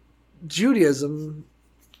 But Judaism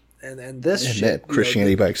and this shit,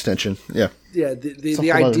 Christianity by extension. Yeah. Yeah,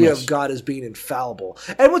 the idea of God as being infallible.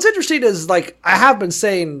 And what's interesting is, like, I have been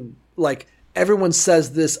saying, like, everyone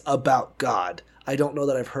says this about God. I don't know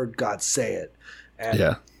that I've heard God say it.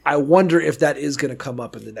 And I wonder if that is going to come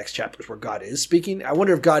up in the next chapters where God is speaking. I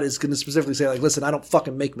wonder if God is going to specifically say, like, listen, I don't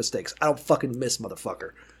fucking make mistakes. I don't fucking miss,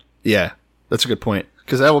 motherfucker. Yeah, that's a good point.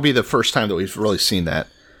 Because that will be the first time that we've really seen that.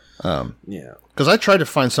 Because I tried to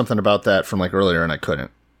find something about that from, like, earlier and I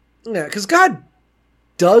couldn't. Yeah, because God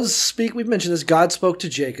does speak. We've mentioned this. God spoke to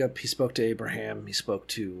Jacob. He spoke to Abraham. He spoke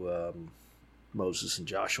to Moses and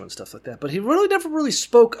Joshua and stuff like that. But he really never really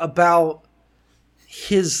spoke about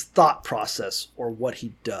his thought process or what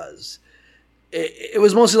he does. It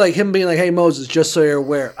was mostly like him being like, "Hey Moses, just so you're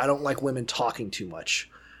aware, I don't like women talking too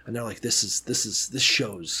much." And they're like, "This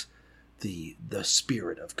shows the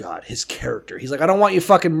spirit of God, his character." He's like, "I don't want you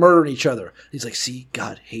fucking murdering each other." He's like, "See,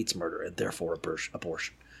 God hates murder and therefore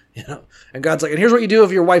abortion." And God's like, "And here's what you do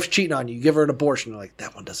if your wife's cheating on you: you give her an abortion." They're like,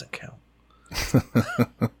 "That one doesn't count."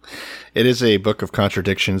 It is a book of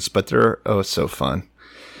contradictions, but they're so fun.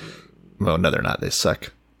 Well, no, they're not. They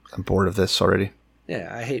suck. I'm bored of this already.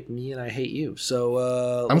 Yeah, I hate me and I hate you.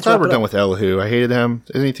 So I'm glad we're done with Elihu. I hated him.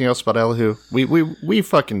 Anything else about Elihu? We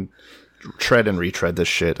fucking tread and retread this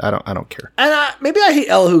shit. I don't care. And maybe I hate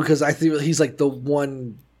Elihu because I think he's like the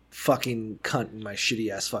one fucking cunt in my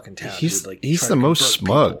shitty ass fucking town. He's like, he's the most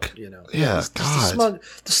smug. People, Yeah, God.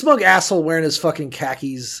 The smug asshole wearing his fucking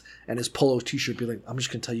khakis and his polo t-shirt, be like, "I'm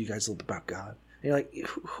just gonna tell you guys a little bit about God." And you're like,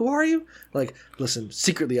 "Who are you?" Like, listen,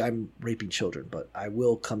 secretly I'm raping children, but I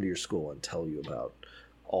will come to your school and tell you about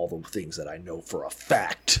all the things that I know for a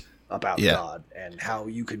fact about Yeah. God and how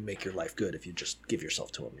you can make your life good if you just give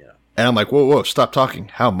yourself to him, you know. And I'm like, whoa, stop talking.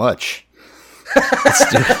 How much?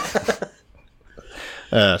 Let's do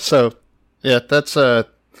it. So, yeah, that's the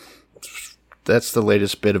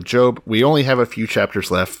latest bit of Job. We only have a few chapters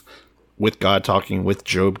left with God talking, with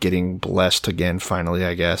Job getting blessed again, finally,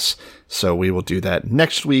 I guess. So we will do that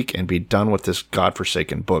next week and be done with this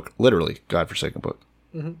godforsaken book. Literally, godforsaken book.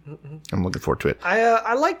 I'm looking forward to it.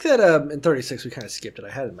 I like that in 36 we kind of skipped it. I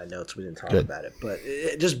had it in my notes. We didn't talk about it. But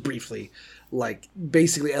just briefly, like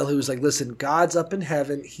basically Elihu's like, listen, God's up in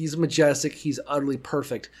heaven. He's majestic. He's utterly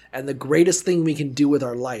perfect. And the greatest thing we can do with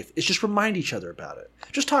our life is just remind each other about it.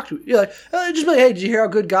 Just talk to you're like, just be like, hey, did you hear how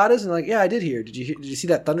good God is? And like, yeah, I did hear. Did you see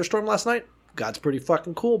that thunderstorm last night? God's pretty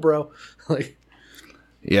fucking cool, bro. Like,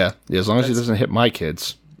 yeah, as long as he doesn't hit my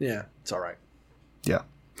kids. Yeah, it's all right. Yeah.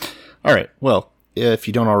 All right. Well, if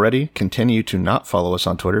you don't already, continue to not follow us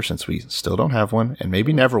on Twitter since we still don't have one and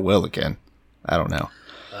maybe never will again. I don't know.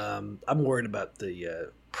 I'm worried about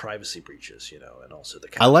the privacy breaches, you know, and also the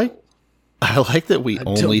I like that we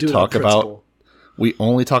only talk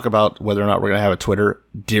about whether or not we're going to have a Twitter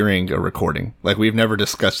during a recording. Like we've never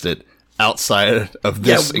discussed it outside of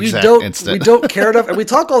this exact instant. We don't care enough, and we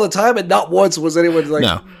talk all the time, and not once was anyone like,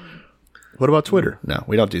 no. What about Twitter? No,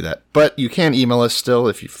 we don't do that. But you can email us still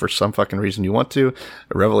if you, for some fucking reason you want to,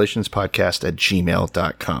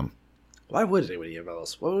 revelationspodcast@gmail.com. Why would anybody email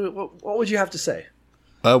us? What would you have to say?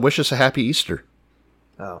 Wish us a happy Easter.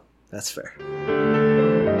 Oh, that's fair.